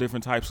with all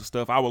different types of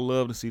stuff. I would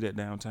love to see that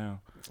downtown.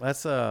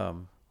 That's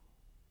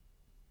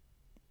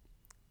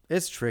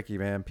it's tricky,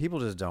 man.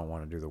 People just don't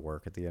want to do the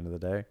work at the end of the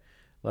day.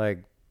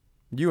 Like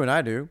you and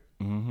I do,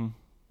 mm-hmm.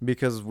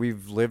 because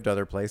we've lived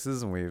other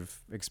places and we've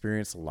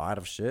experienced a lot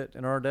of shit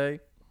in our day.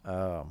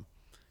 And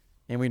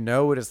we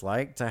know what it's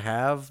like to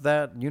have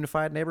that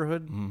unified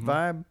neighborhood mm-hmm.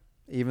 vibe,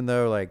 even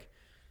though like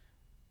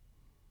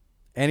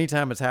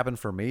anytime it's happened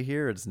for me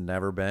here, it's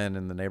never been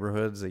in the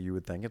neighborhoods that you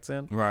would think it's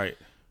in. Right.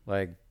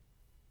 Like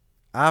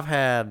I'll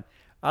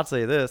tell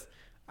you this,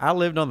 I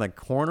lived on the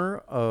corner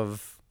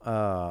of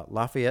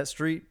Lafayette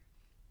Street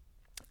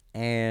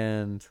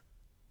and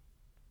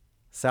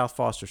South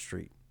Foster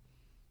Street.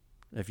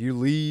 If you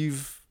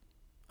leave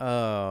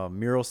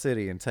Mural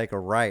City and take a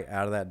right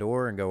out of that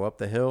door and go up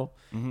the hill,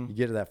 mm-hmm. you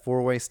get to that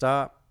 4-way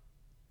stop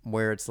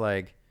where it's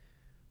like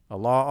a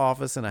law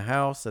office and a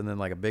house and then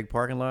like a big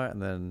parking lot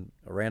and then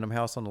a random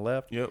house on the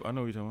left. Yep, I know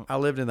what you're talking about. I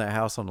lived in that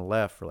house on the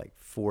left for like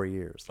 4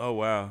 years. Oh,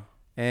 wow.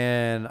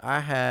 And I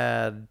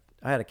had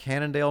a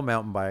Cannondale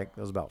mountain bike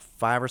that was about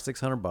 $500 or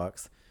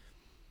 $600.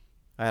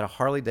 I had a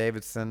Harley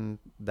Davidson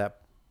that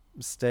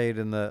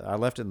I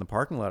left it in the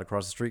parking lot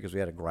across the street because we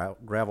had a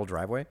gravel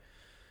driveway.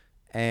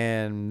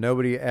 And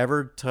nobody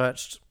ever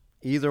touched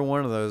either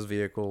one of those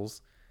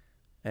vehicles.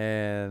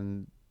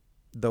 And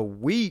the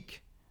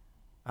week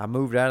I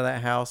moved out of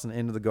that house and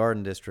into the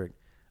Garden District,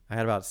 I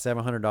had about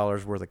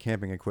 $700 worth of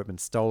camping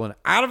equipment stolen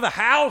out of the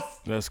house.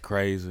 That's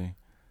crazy.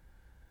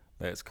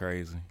 That's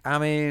crazy. I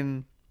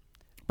mean,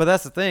 but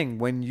that's the thing.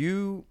 When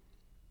you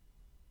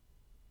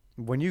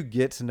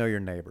get to know your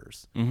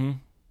neighbors, mm-hmm.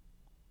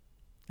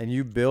 and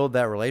you build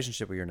that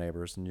relationship with your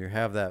neighbors and you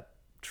have that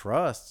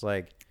trust,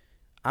 like,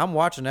 I'm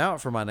watching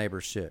out for my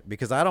neighbor's shit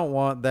because I don't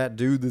want that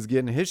dude that's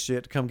getting his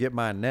shit to come get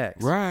mine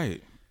next.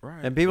 Right.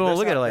 And people don't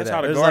look at it like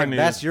that. It's like,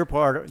 that's your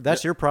part.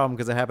 That's your problem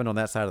because it happened on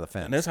that side of the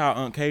fence. And that's how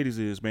Aunt Katy's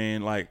is,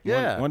 man. Like,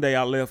 one day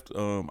I left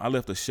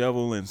a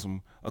shovel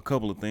and a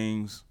couple of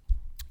things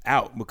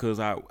out because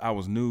I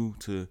was new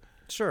to.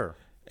 Sure.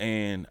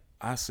 And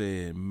I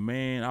said,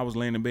 man, I was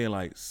laying in bed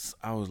like,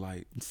 I was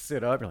like,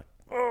 sit up. You're like,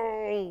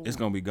 oh, it's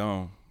gonna be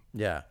gone.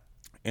 Yeah.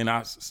 And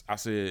I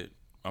said,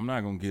 I'm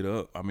not gonna get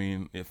up. I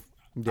mean, if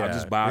yeah, I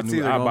just buy a new,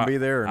 either gonna be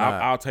there or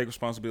not. I'll take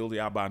responsibility.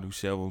 I'll buy a new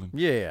shovel.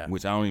 Yeah.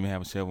 Which I don't even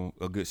have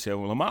a good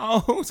shovel on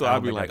my own. So I'll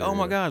be like, oh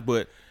my gosh.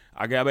 But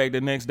I got back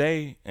the next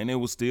day and it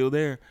was still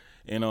there.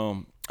 And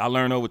I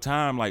learned over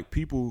time, like,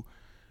 people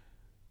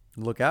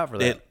look out for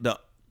that.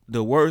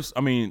 The worst,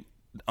 I mean,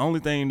 the only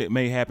thing that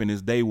may happen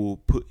is they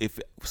will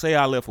say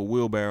I left a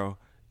wheelbarrow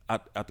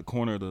at the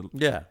corner of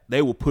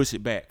they will push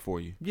it back for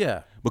you.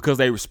 Yeah. Because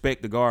they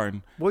respect the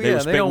garden. Well, yeah,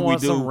 they don't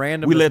want some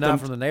random not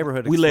from the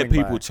neighborhood. We let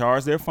people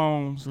charge their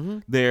phones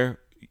there.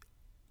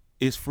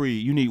 It's free.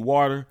 You need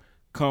water,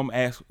 come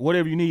ask.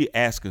 Whatever you need,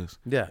 ask us.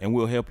 Yeah. And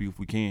we'll help you if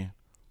we can.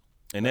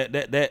 And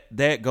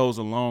that goes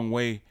a long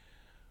way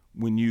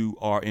when you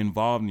are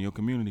involved in your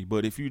community.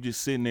 But if you're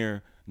just sitting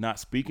there not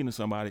speaking to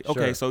somebody,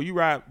 okay, so you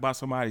ride by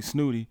somebody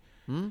snooty,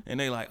 and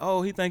they like,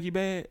 oh, he think you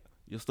bad,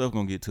 your stuff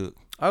gonna get took.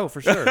 Oh, for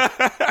sure.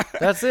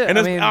 That's it. And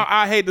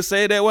I hate to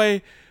say it that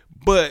way,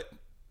 but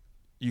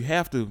you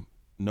have to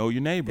know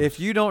your neighbors. If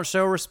you don't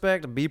show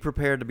respect, be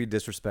prepared to be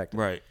disrespected.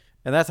 Right.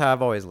 And that's how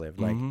I've always lived.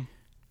 Like,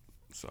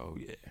 so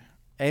yeah.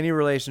 Any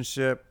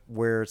relationship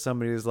where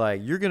somebody is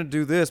like, you're going to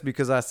do this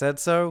because I said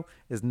so,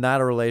 is not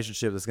a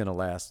relationship that's going to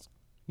last.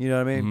 You know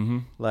what I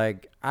mean?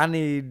 Like, I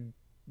need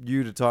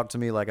you to talk to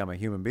me like I'm a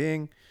human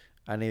being.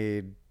 I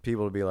need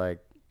people to be like,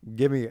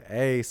 give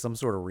me some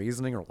sort of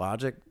reasoning or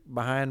logic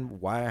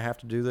behind why I have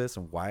to do this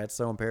and why it's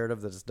so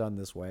imperative that it's done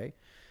this way.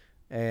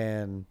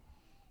 And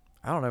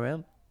I don't know,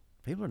 man.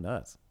 People are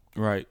nuts.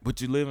 Right.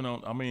 But you're living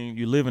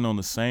on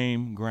the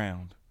same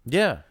ground.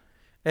 Yeah.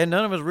 And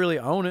none of us really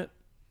own it.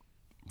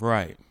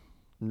 Right.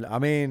 I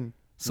mean,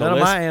 so none of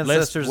my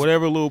ancestors.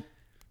 Whatever little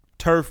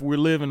turf we're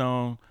living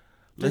on,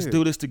 let's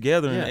do this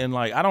together. Yeah. And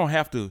like, I don't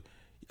have to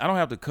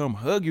come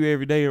hug you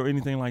every day or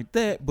anything like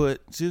that, but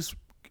just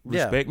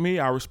respect me,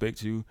 I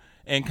respect you,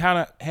 and kind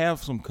of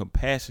have some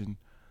compassion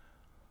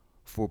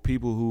for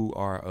people who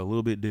are a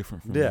little bit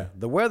different from you.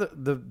 The weather,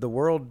 the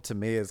world to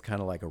me is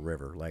kind of like a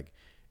river. Like,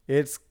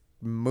 it's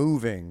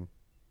moving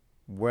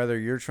whether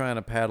you're trying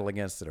to paddle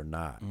against it or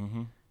not.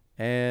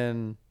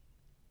 And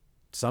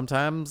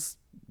sometimes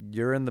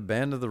you're in the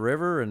bend of the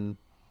river and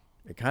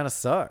it kind of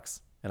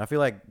sucks. And I feel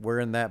like we're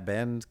in that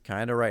bend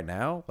kind of right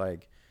now.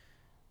 Like,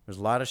 there's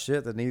a lot of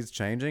shit that needs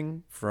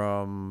changing,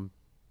 from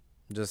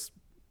just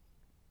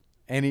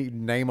any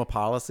name a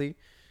policy.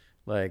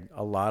 Like,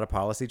 a lot of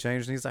policy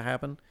change needs to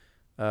happen.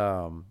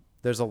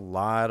 There's a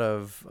lot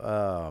of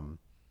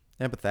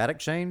empathetic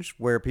change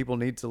where people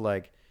need to,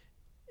 like,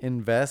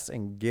 invest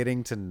in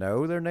getting to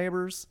know their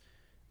neighbors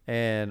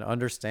and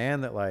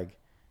understand that, like,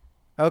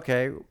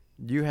 okay,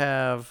 you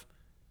have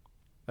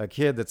a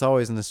kid that's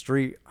always in the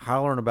street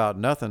hollering about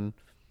nothing,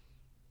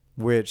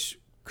 which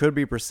could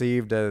be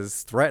perceived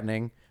as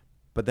threatening,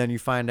 but then you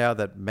find out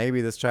that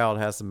maybe this child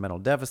has some mental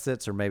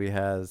deficits or maybe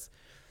has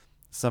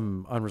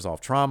some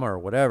unresolved trauma or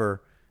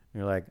whatever.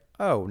 And you're like,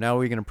 oh, now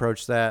we can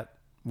approach that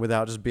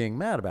without just being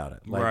mad about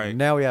it. Like,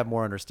 now we have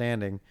more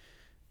understanding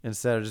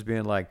instead of just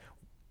being like,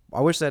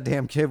 I wish that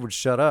damn kid would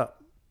shut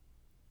up,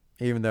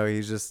 even though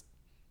he's just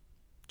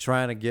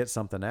trying to get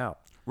something out.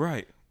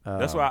 Right.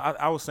 That's why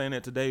I was saying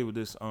that today with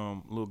this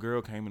little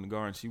girl came in the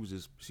garden. She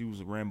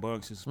was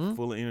rambunctious,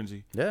 full of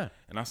energy. Yeah.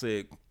 And I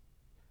said,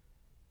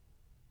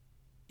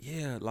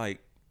 yeah, like,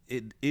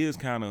 it is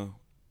kind of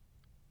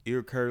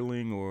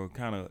ear-curling or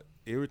kind of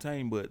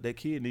irritating, but that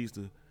kid needs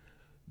to,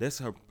 that's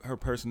her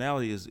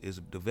personality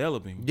is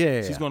developing.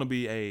 Yeah. She's going to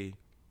be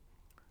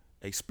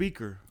a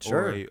speaker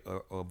or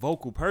a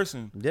vocal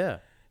person. Yeah.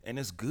 And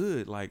it's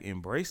good. Like,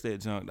 embrace that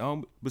junk.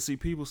 But see,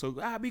 people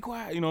be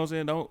quiet. You know what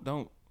I'm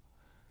saying?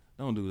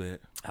 Don't do that.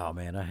 Oh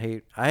man, I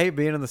hate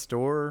being in the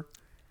store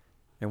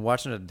and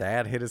watching a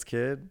dad hit his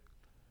kid.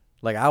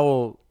 Like, I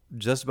will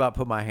just about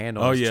put my hand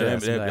on his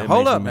chest. That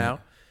hold up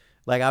now.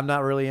 Like, I'm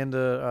not really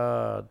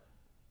into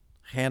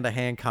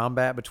hand-to-hand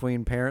combat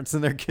between parents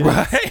and their kids.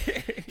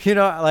 Right. You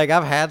know, like,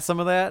 I've had some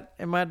of that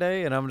in my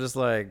day, and I'm just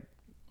like,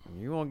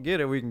 you won't get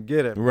it, we can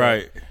get it.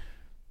 Right.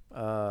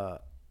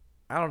 But,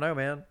 I don't know,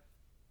 man.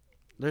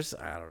 I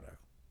don't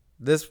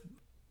know.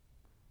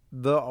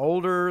 The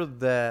older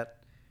that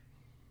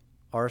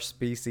our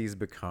species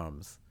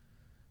becomes,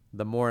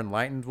 the more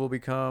enlightened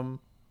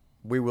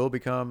we will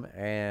become,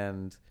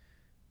 and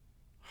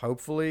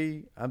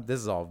hopefully, this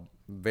is all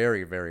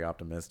very, very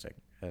optimistic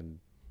and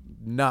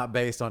not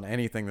based on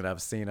anything that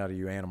I've seen out of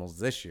you animals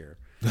this year,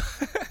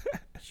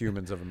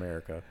 humans of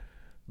America.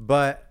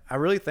 But I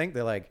really think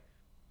that, like,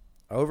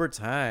 over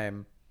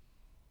time,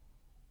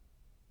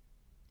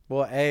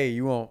 well,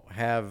 you won't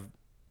have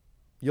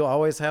you'll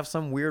always have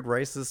some weird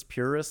racist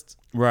purist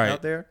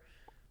out there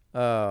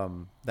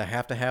that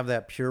have to have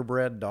that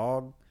purebred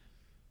dog,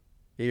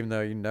 even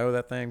though you know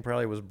that thing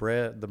probably was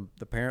bred.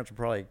 The parents were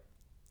probably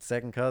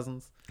second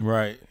cousins.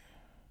 Right.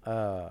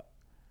 I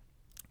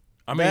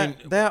mean,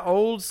 that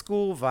old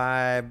school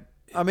vibe.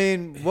 I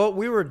mean, what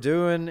we were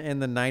doing in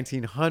the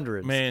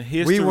 1900s, man,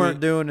 history, we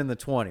weren't doing in the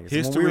 20s.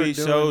 History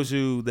shows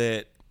you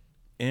that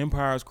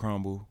empires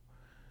crumble.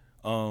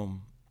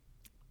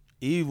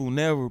 Evil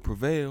never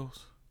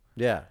prevails.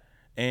 Yeah.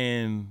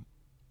 And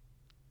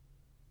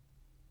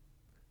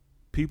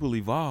people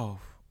evolve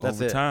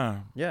over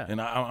time. Yeah. And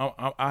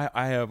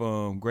I have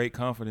great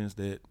confidence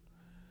that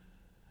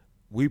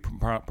we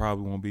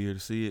probably won't be here to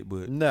see it,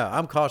 but no,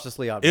 I'm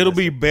cautiously optimistic. It'll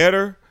be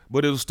better,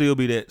 but it'll still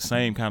be that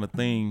same kind of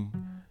thing,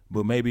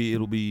 but maybe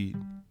it'll be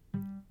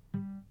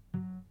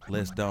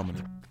less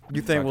dominant.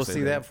 You think we'll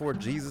see that before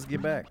Jesus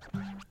get back?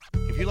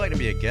 If you'd like to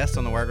be a guest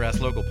on the Wiregrass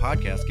Local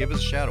podcast, give us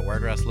a shout at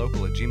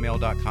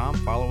wiregrasslocal@gmail.com.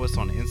 Follow us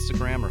on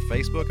Instagram or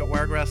Facebook at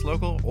Wiregrass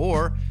Local,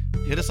 or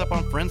hit us up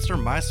on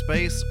Friendster,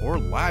 MySpace, or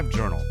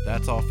LiveJournal.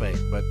 That's all fake,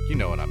 but you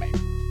know what I mean.